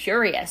staying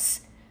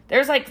curious?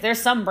 There's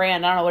some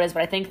brand, I don't know what it is,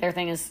 but I think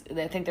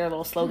their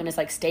little slogan is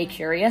like, stay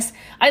curious.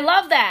 I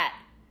love that.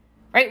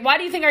 Right? Why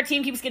do you think our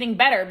team keeps getting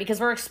better?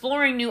 Because we're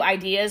exploring new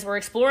ideas. We're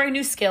exploring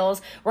new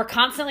skills. We're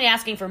constantly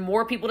asking for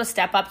more people to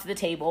step up to the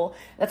table.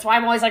 That's why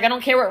I'm always like, I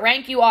don't care what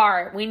rank you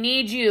are. We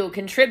need you.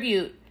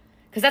 Contribute.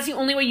 Because that's the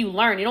only way you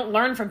learn. You don't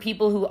learn from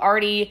people who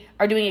already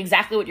are doing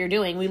exactly what you're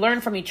doing. We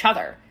learn from each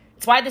other.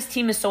 It's why this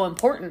team is so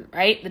important,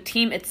 right? The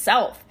team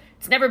itself.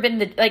 It's never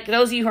been like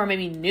those of you who are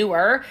maybe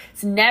newer,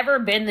 it's never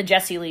been the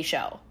Jessie Lee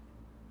show.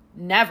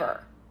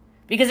 Never.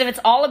 Because if it's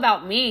all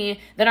about me,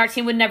 then our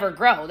team would never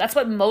grow. That's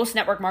what most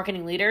network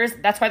marketing leaders,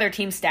 that's why their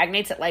team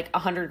stagnates at like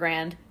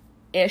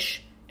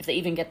 $100,000-ish, if they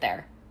even get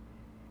there.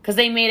 Because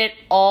they made it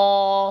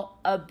all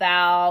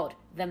about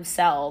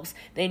themselves.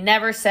 They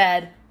never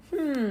said,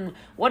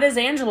 what is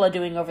Angela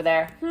doing over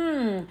there?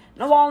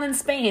 Nawal in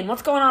Spain,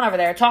 what's going on over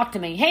there? Talk to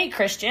me. Hey,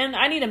 Christian,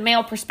 I need a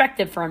male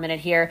perspective for a minute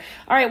here.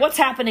 All right, what's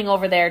happening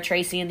over there,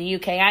 Tracy, in the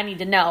UK? I need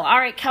to know. All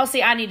right,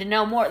 Kelsey, I need to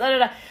know more.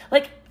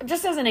 Like,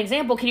 just as an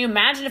example, can you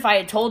imagine if I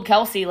had told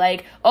Kelsey,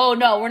 like, oh,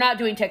 no, we're not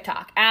doing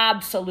TikTok?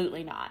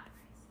 Absolutely not.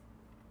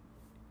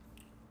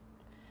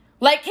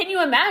 Like, can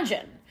you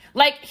imagine?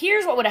 Like,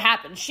 here's what would have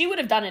happened. She would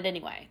have done it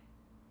anyway.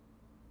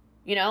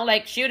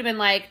 Like, she would have been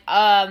like,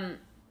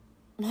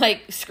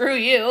 screw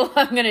you,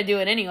 I'm going to do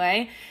it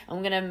anyway.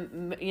 I'm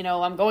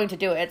going to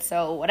do it,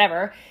 so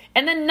whatever.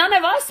 And then none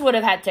of us would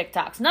have had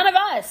TikToks. None of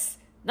us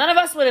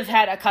would have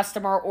had a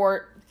customer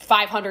or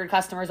 500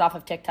 customers off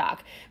of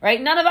TikTok, right?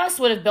 None of us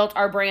would have built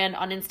our brand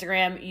on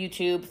Instagram,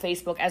 YouTube,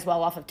 Facebook as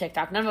well off of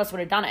TikTok. None of us would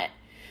have done it.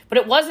 But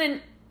it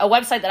wasn't a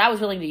website that I was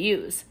willing to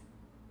use.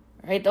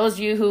 Right? Those of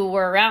you who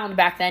were around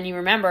back then, you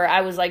remember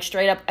I was like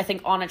straight up, I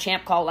think on a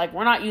champ call, like,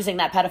 we're not using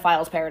that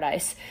pedophile's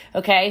paradise.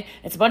 Okay.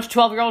 It's a bunch of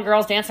 12-year-old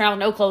girls dancing around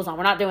with no clothes on.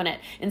 We're not doing it.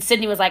 And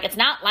Sydney was like, it's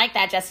not like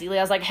that, Jessie Lee.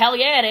 I was like, hell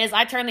yeah, it is.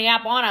 I turned the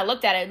app on. I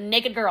looked at it.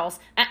 Naked girls.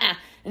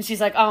 And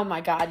she's like, oh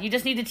my God, you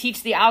just need to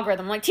teach the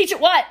algorithm. I'm like, teach it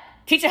what?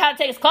 Teach it how to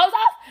take its clothes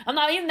off? I'm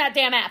not using that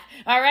damn app.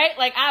 All right.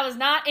 Like, I was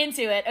not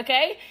into it.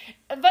 Okay.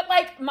 But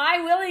like, my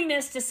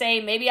willingness to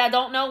say, maybe I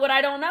don't know what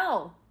I don't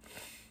know.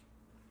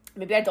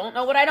 Maybe I don't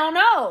know what I don't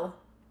know.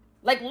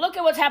 Like, look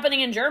at what's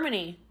happening in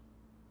Germany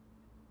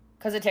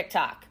because of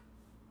TikTok,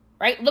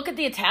 right? Look at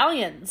the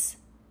Italians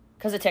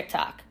because of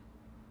TikTok,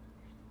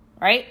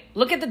 right?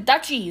 Look at the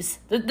Dutchies,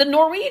 the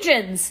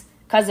Norwegians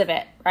because of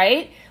it,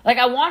 right? Like,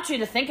 I want you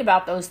to think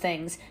about those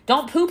things.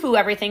 Don't poo-poo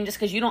everything just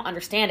because you don't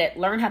understand it.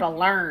 Learn how to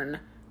learn,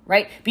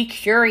 right? Be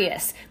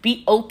curious,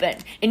 be open.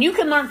 And you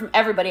can learn from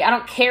everybody. I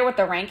don't care what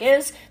the rank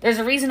is. There's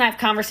a reason I have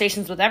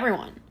conversations with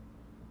everyone.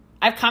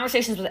 I have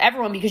conversations with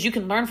everyone because you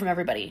can learn from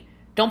everybody.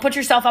 Don't put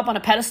yourself up on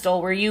a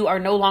pedestal where you are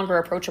no longer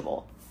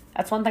approachable.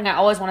 That's one thing I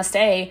always want to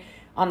stay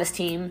on this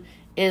team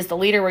is the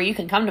leader where you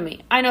can come to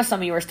me. I know some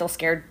of you are still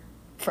scared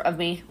of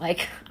me.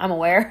 Like, I'm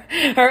aware.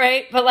 All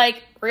right. But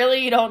like,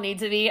 really, you don't need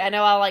to be. I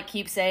know I'll like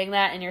keep saying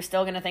that and you're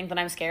still going to think that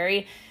I'm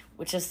scary,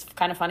 which is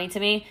kind of funny to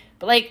me.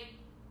 But like,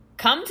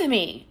 come to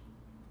me.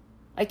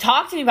 Like,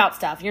 talk to me about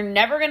stuff. I'm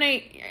never going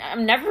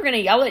to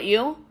yell at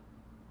you.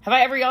 Have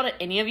I ever yelled at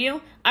any of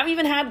you? I've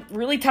even had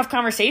really tough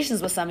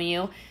conversations with some of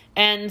you.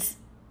 And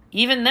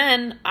even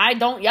then, I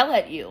don't yell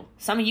at you.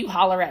 Some of you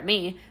holler at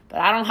me, but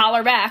I don't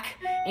holler back.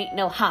 Ain't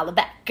no holler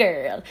back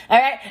girl. All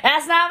right,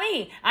 that's not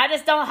me. I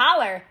just don't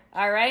holler.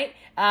 All right.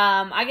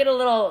 I get a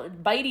little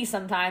bitey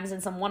sometimes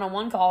in some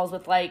one-on-one calls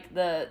with like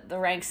the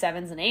rank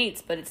 7s and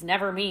 8s, but it's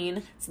never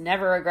mean. It's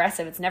never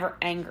aggressive. It's never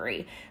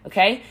angry.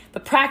 Okay.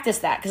 But practice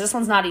that, because this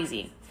one's not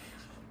easy.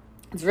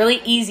 It's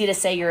really easy to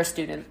say you're a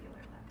student.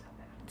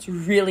 It's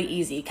really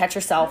easy. Catch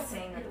yourself.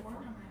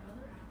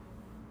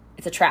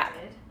 It's a trap.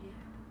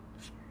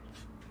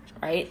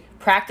 Right?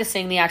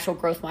 Practicing the actual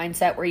growth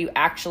mindset where you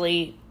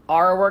actually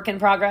are a work in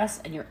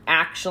progress and you're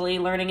actually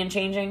learning and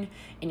changing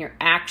and you're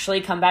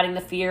actually combating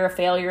the fear of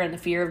failure and the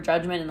fear of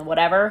judgment and the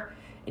whatever,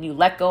 and you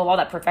let go of all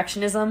that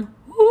perfectionism.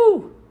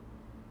 Woo!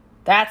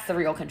 That's the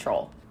real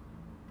control.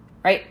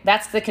 Right?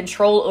 That's the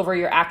control over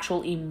your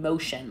actual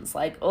emotions.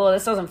 Like, oh,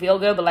 this doesn't feel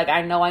good, but like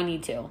I know I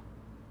need to.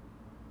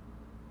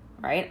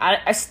 Right?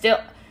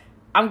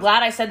 I'm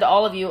glad I said to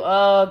all of you,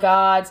 oh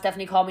God,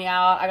 Stephanie called me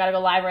out. I got to go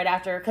live right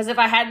after. Because if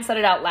I hadn't said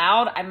it out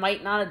loud, I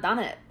might not have done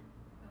it.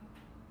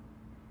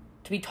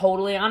 To be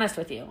totally honest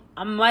with you,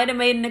 I might have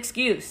made an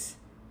excuse.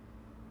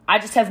 I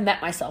just have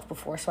met myself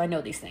before, so I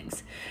know these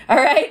things. All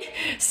right?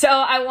 So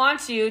I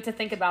want you to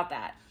think about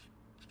that.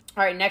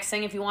 All right, next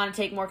thing, if you want to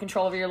take more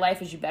control over your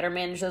life, is you better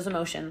manage those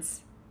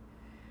emotions.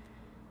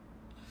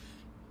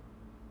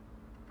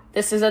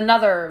 This is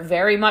another,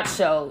 very much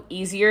so,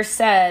 easier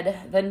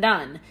said than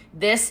done.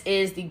 This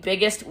is the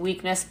biggest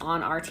weakness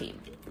on our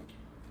team.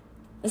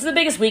 This is the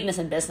biggest weakness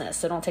in business,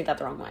 so don't take that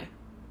the wrong way.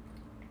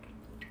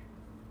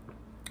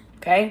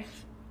 Okay?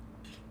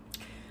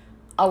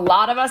 A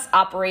lot of us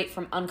operate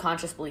from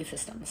unconscious belief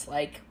systems.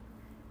 Like,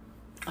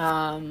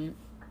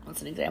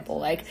 what's an example?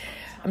 Like,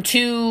 Why don't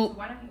you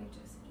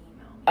just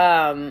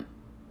email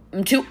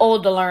I'm too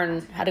old to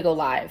learn how to go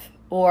live.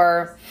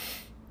 Or,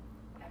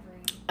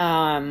 every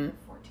 14?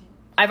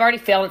 I've already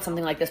failed at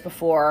something like this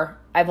before.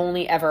 I've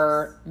only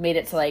ever made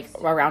it to like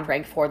around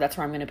rank 4. That's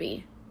where I'm going to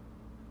be.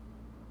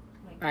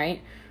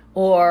 Right?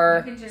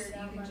 Or You can just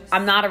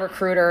I'm not a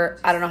recruiter.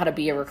 I don't know how to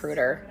be a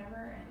recruiter. whatever,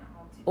 and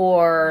I'll do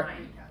Or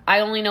mine.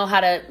 I only know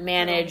how to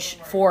manage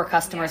 4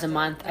 customers a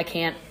month. I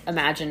can't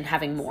imagine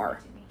having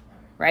more.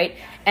 Right?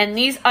 And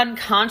these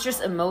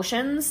unconscious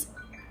emotions,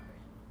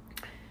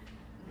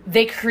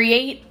 they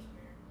create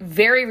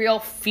very real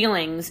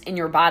feelings in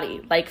your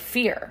body, like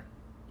fear,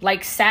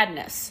 like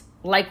sadness,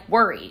 like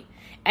worry.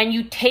 And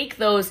you take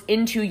those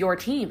into your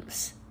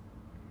teams.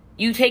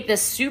 You take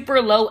this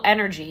super low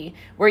energy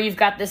where you've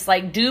got this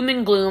like doom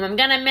and gloom. I'm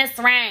going to miss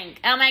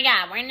rank. Oh my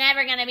God, we're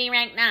never going to be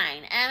rank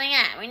 9. Oh my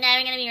God, we're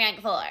never going to be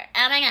rank 4.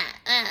 Oh my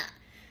God.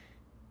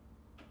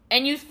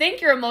 And you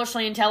think you're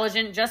emotionally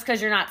intelligent just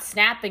because you're not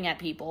snapping at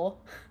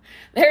people.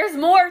 There's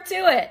more to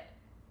it.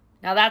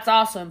 Now that's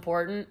also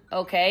important,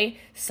 okay?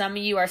 Some of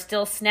you are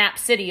still Snap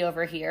City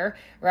over here,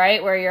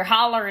 right? Where you're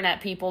hollering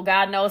at people.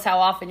 God knows how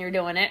often you're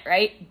doing it,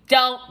 right?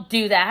 Don't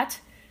do that,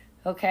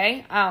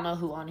 okay? I don't know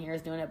who on here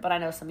is doing it, but I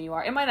know some of you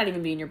are. It might not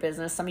even be in your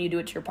business. Some of you do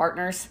it to your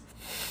partners.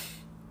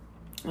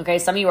 Okay,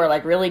 some of you are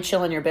like really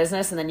chill in your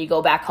business and then you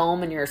go back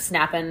home and you're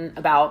snapping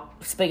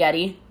about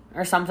spaghetti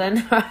or something.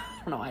 I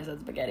don't know why I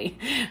said spaghetti.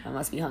 I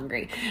must be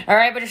hungry. All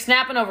right, but you're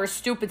snapping over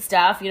stupid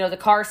stuff. You know, the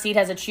car seat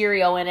has a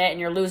Cheerio in it and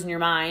you're losing your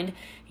mind.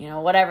 You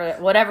know,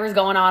 whatever's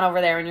going on over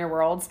there in your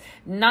worlds.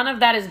 None of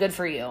that is good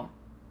for you.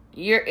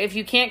 If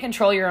you can't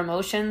control your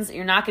emotions,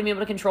 you're not going to be able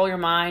to control your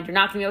mind. You're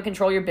not going to be able to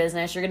control your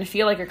business. You're going to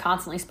feel like you're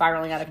constantly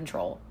spiraling out of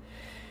control.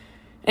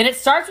 And it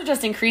starts with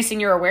just increasing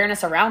your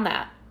awareness around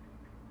that.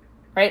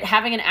 Right?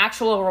 Having an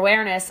actual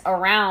awareness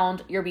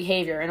around your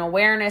behavior, an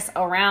awareness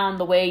around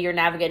the way you're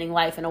navigating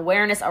life, an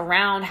awareness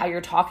around how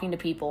you're talking to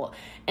people.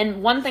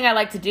 And one thing I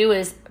like to do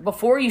is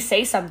before you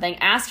say something,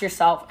 ask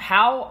yourself,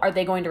 how are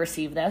they going to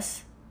receive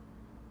this?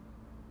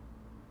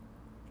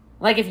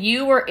 Like if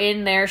you were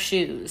in their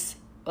shoes.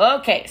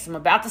 Okay, so I'm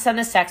about to send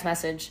this text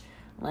message.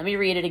 Let me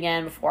read it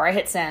again before I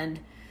hit send.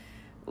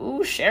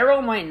 Ooh,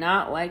 Cheryl might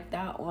not like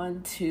that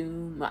one too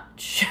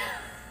much.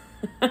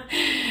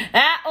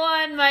 That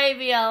one might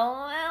be a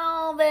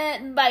little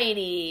bit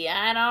bitey.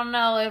 I don't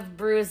know if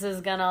Bruce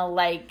is gonna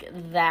like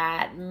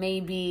that.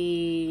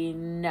 Maybe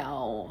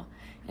no.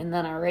 And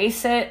then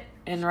erase it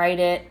and write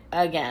it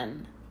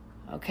again.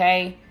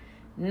 Okay?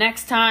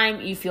 Next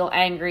time you feel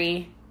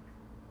angry,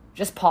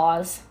 just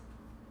pause.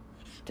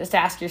 Just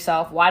ask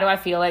yourself, why do I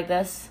feel like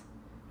this?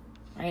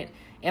 Right?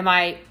 Am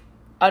I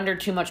under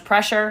too much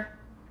pressure?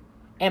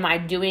 Am I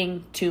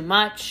doing too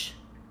much?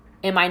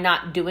 Am I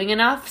not doing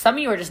enough? Some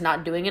of you are just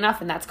not doing enough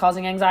and that's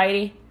causing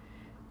anxiety,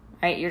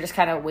 right? You're just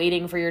kind of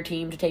waiting for your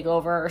team to take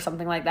over or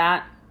something like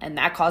that. And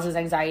that causes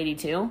anxiety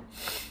too.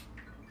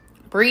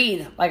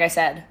 Breathe, like I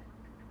said.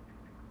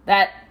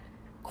 That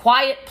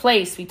quiet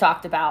place we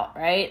talked about,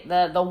 right?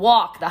 The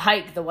walk, the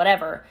hike, the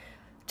whatever.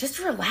 Just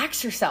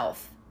relax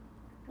yourself.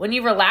 When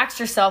you relax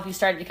yourself, you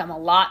start to become a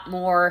lot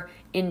more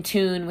in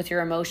tune with your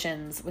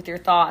emotions, with your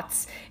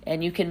thoughts,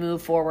 and you can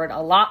move forward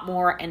a lot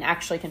more and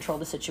actually control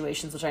the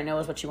situations, which I know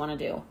is what you want to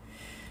do.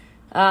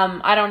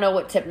 I don't know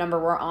what tip number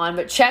we're on,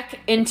 but check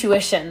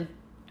intuition,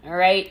 all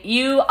right?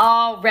 You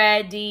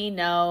already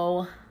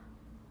know.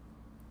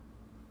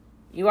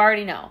 You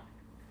already know.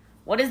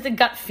 What is the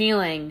gut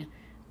feeling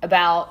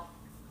about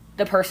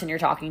the person you're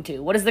talking to?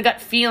 What is the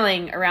gut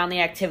feeling around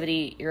the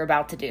activity you're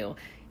about to do?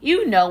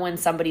 You know when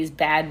somebody's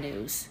bad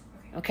news,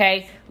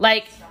 okay?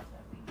 Like,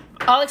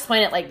 I'll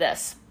explain it like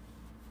this,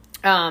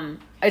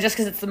 just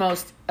because it's the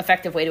most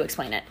effective way to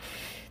explain it.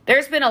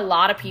 There's been a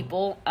lot of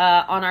people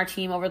on our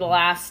team over the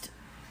last,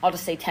 I'll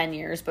just say 10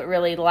 years, but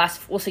really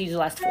we'll say use the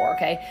last 4,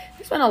 okay?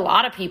 There's been a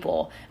lot of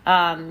people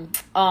on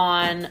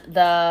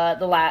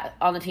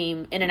the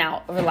team in and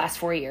out over the last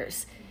 4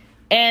 years.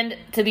 And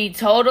to be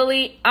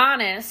totally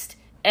honest,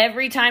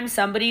 every time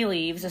somebody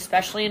leaves,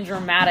 especially in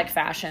dramatic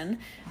fashion,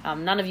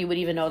 none of you would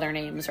even know their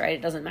names, right?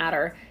 It doesn't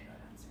matter.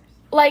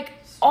 Like,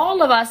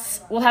 all of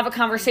us will have a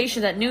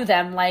conversation that knew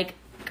them, like,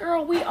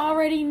 girl, we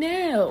already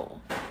knew.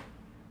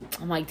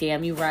 I'm like,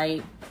 damn, you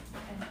right.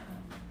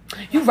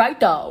 You right,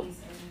 though.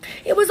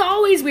 It was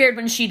always weird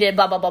when she did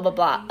blah, blah, blah, blah,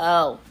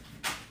 blah.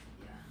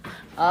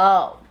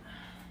 Oh.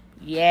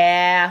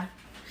 Yeah.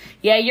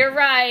 Yeah, you're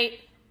right.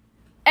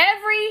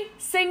 Every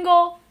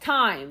single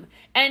time.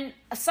 And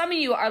some of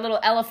you are little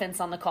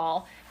elephants on the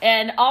call,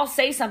 and I'll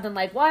say something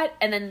like, what?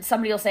 And then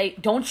somebody will say,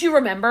 don't you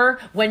remember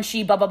when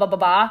she blah, blah, blah, blah,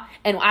 blah?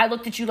 And I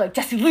looked at you like,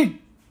 Jessie Lee.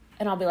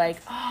 And I'll be like,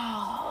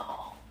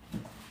 oh,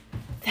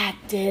 that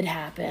did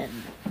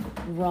happen.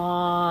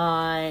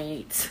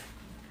 Right.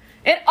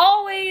 It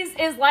always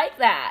is like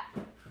that.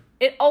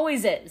 It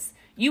always is.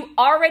 You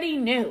already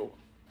knew.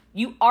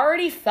 You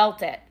already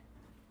felt it.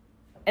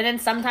 And then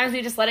sometimes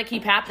we just let it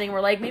keep happening. We're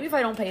like, maybe if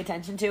I don't pay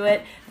attention to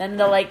it, then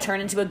they'll like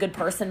turn into a good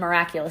person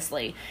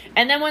miraculously.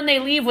 And then when they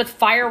leave with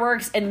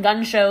fireworks and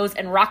gun shows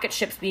and rocket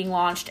ships being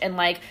launched and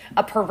like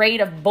a parade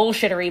of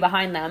bullshittery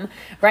behind them,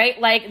 right?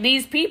 Like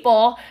these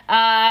people,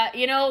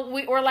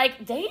 we're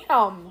like,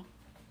 damn,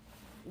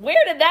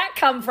 where did that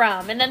come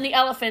from? And then the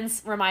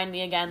elephants remind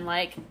me again,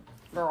 like,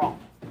 girl,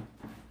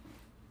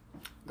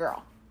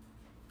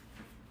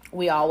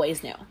 we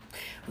always knew.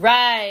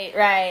 Right.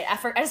 I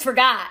just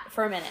forgot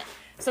for a minute.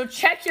 So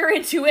check your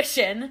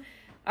intuition,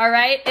 all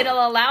right?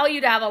 It'll allow you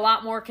to have a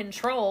lot more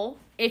control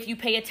if you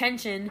pay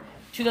attention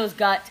to those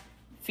gut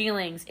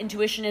feelings.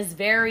 Intuition is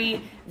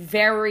very,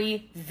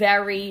 very,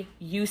 very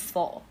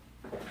useful,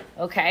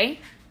 okay?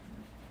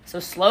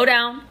 So slow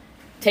down,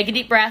 take a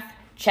deep breath,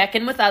 check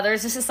in with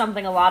others. This is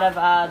something a lot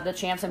of the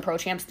champs and pro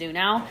champs do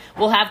now.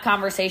 We'll have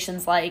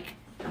conversations like,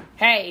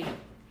 hey,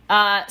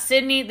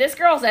 Sydney, this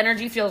girl's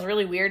energy feels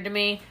really weird to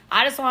me.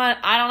 I don't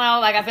know,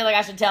 like, I feel like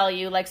I should tell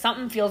you, like,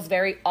 something feels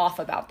very off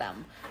about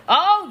them.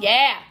 Oh,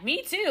 yeah,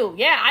 me too.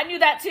 Yeah, I knew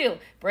that too.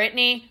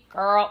 Brittany,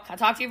 girl, can I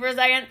talk to you for a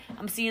second?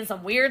 I'm seeing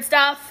some weird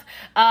stuff.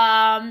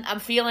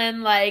 I'm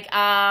feeling like,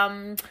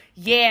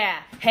 yeah.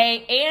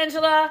 Hey,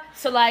 Angela,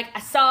 so, like, I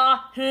saw,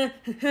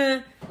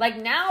 like,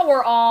 now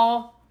we're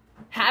all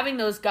having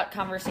those gut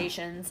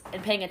conversations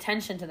and paying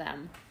attention to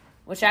them,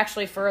 which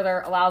actually further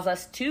allows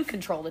us to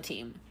control the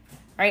team.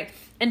 Right?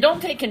 And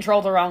don't take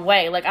control the wrong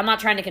way. Like, I'm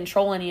not trying to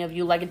control any of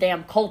you like a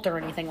damn cult or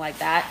anything like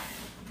that.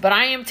 But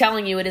I am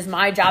telling you, it is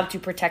my job to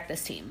protect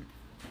this team.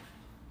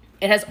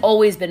 It has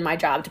always been my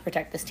job to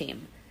protect this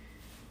team.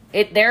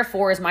 It,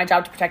 therefore, is my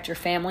job to protect your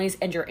families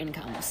and your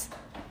incomes.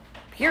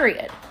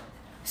 Period.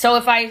 So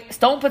if I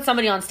don't put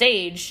somebody on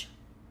stage,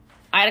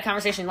 I had a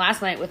conversation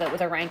last night with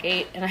a rank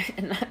 8,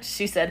 and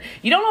she said,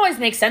 you don't always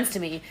make sense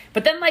to me.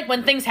 But then, like,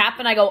 when things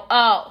happen, I go,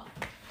 oh,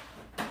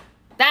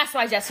 that's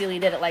why Jessie Lee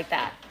did it like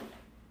that.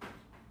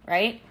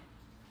 Right?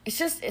 It's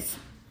just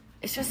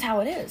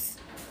how it is.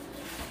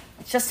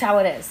 It's just how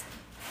it is.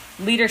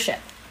 Leadership,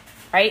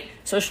 right?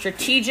 So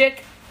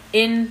strategic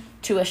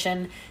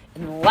intuition.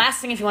 And the last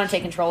thing, if you want to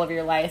take control of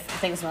your life, I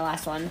think it's my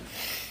last one,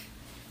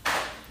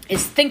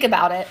 is think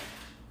about it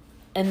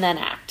and then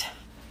act.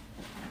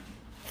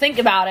 Think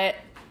about it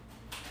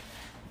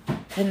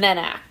and then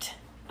act.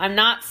 I'm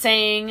not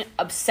saying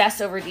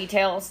obsess over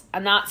details.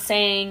 I'm not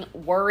saying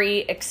worry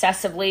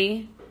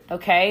excessively,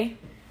 okay?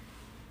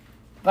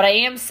 But I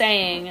am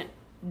saying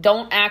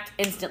don't act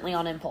instantly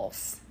on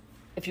impulse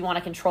if you want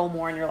to control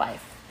more in your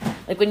life.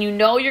 Like when you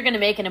know you're going to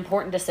make an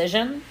important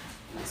decision,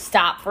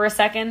 stop for a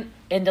second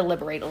and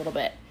deliberate a little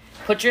bit.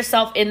 Put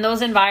yourself in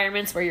those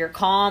environments where you're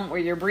calm, where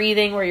you're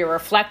breathing, where you're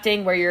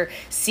reflecting, where you're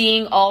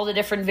seeing all the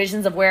different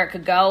visions of where it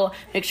could go.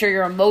 Make sure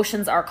your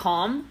emotions are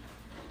calm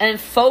and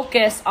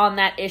focus on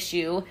that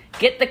issue.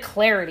 Get the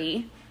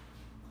clarity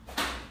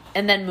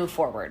and then move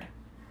forward.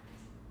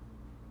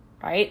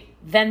 Right?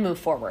 Then move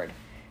forward.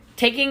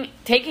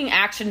 Taking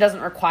action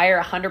doesn't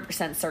require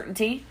 100%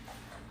 certainty,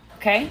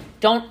 okay?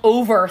 Don't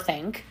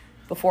overthink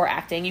before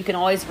acting. You can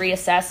always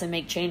reassess and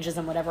make changes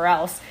and whatever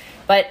else,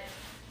 but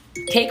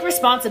take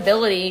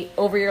responsibility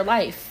over your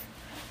life.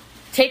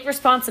 Take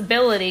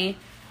responsibility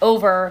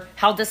over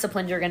how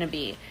disciplined you're going to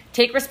be.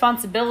 Take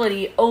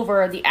responsibility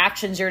over the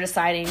actions you're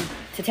deciding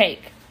to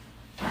take,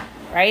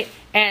 right?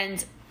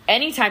 And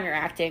anytime you're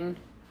acting,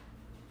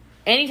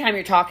 anytime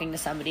you're talking to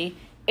somebody,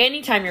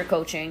 anytime you're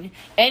coaching,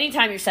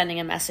 anytime you're sending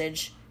a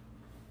message,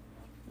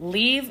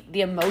 leave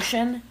the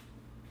emotion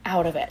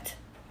out of it.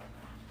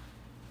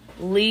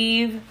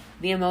 Leave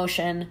the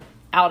emotion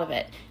out of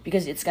it,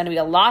 because it's going to be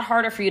a lot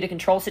harder for you to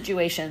control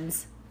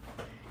situations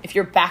if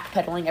you're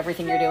backpedaling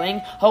everything you're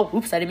doing. Oh,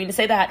 oops, I didn't mean to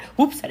say that.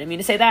 Oops, I didn't mean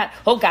to say that.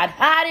 Oh, God,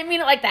 I didn't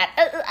mean it like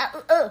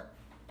that.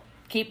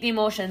 Keep the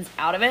emotions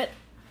out of it.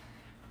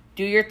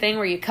 Do your thing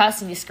where you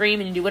cuss and you scream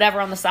and you do whatever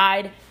on the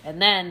side,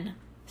 and then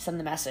send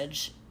the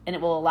message. And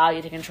it will allow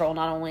you to control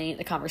not only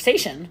the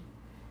conversation,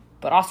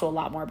 but also a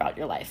lot more about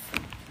your life.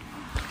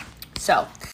 So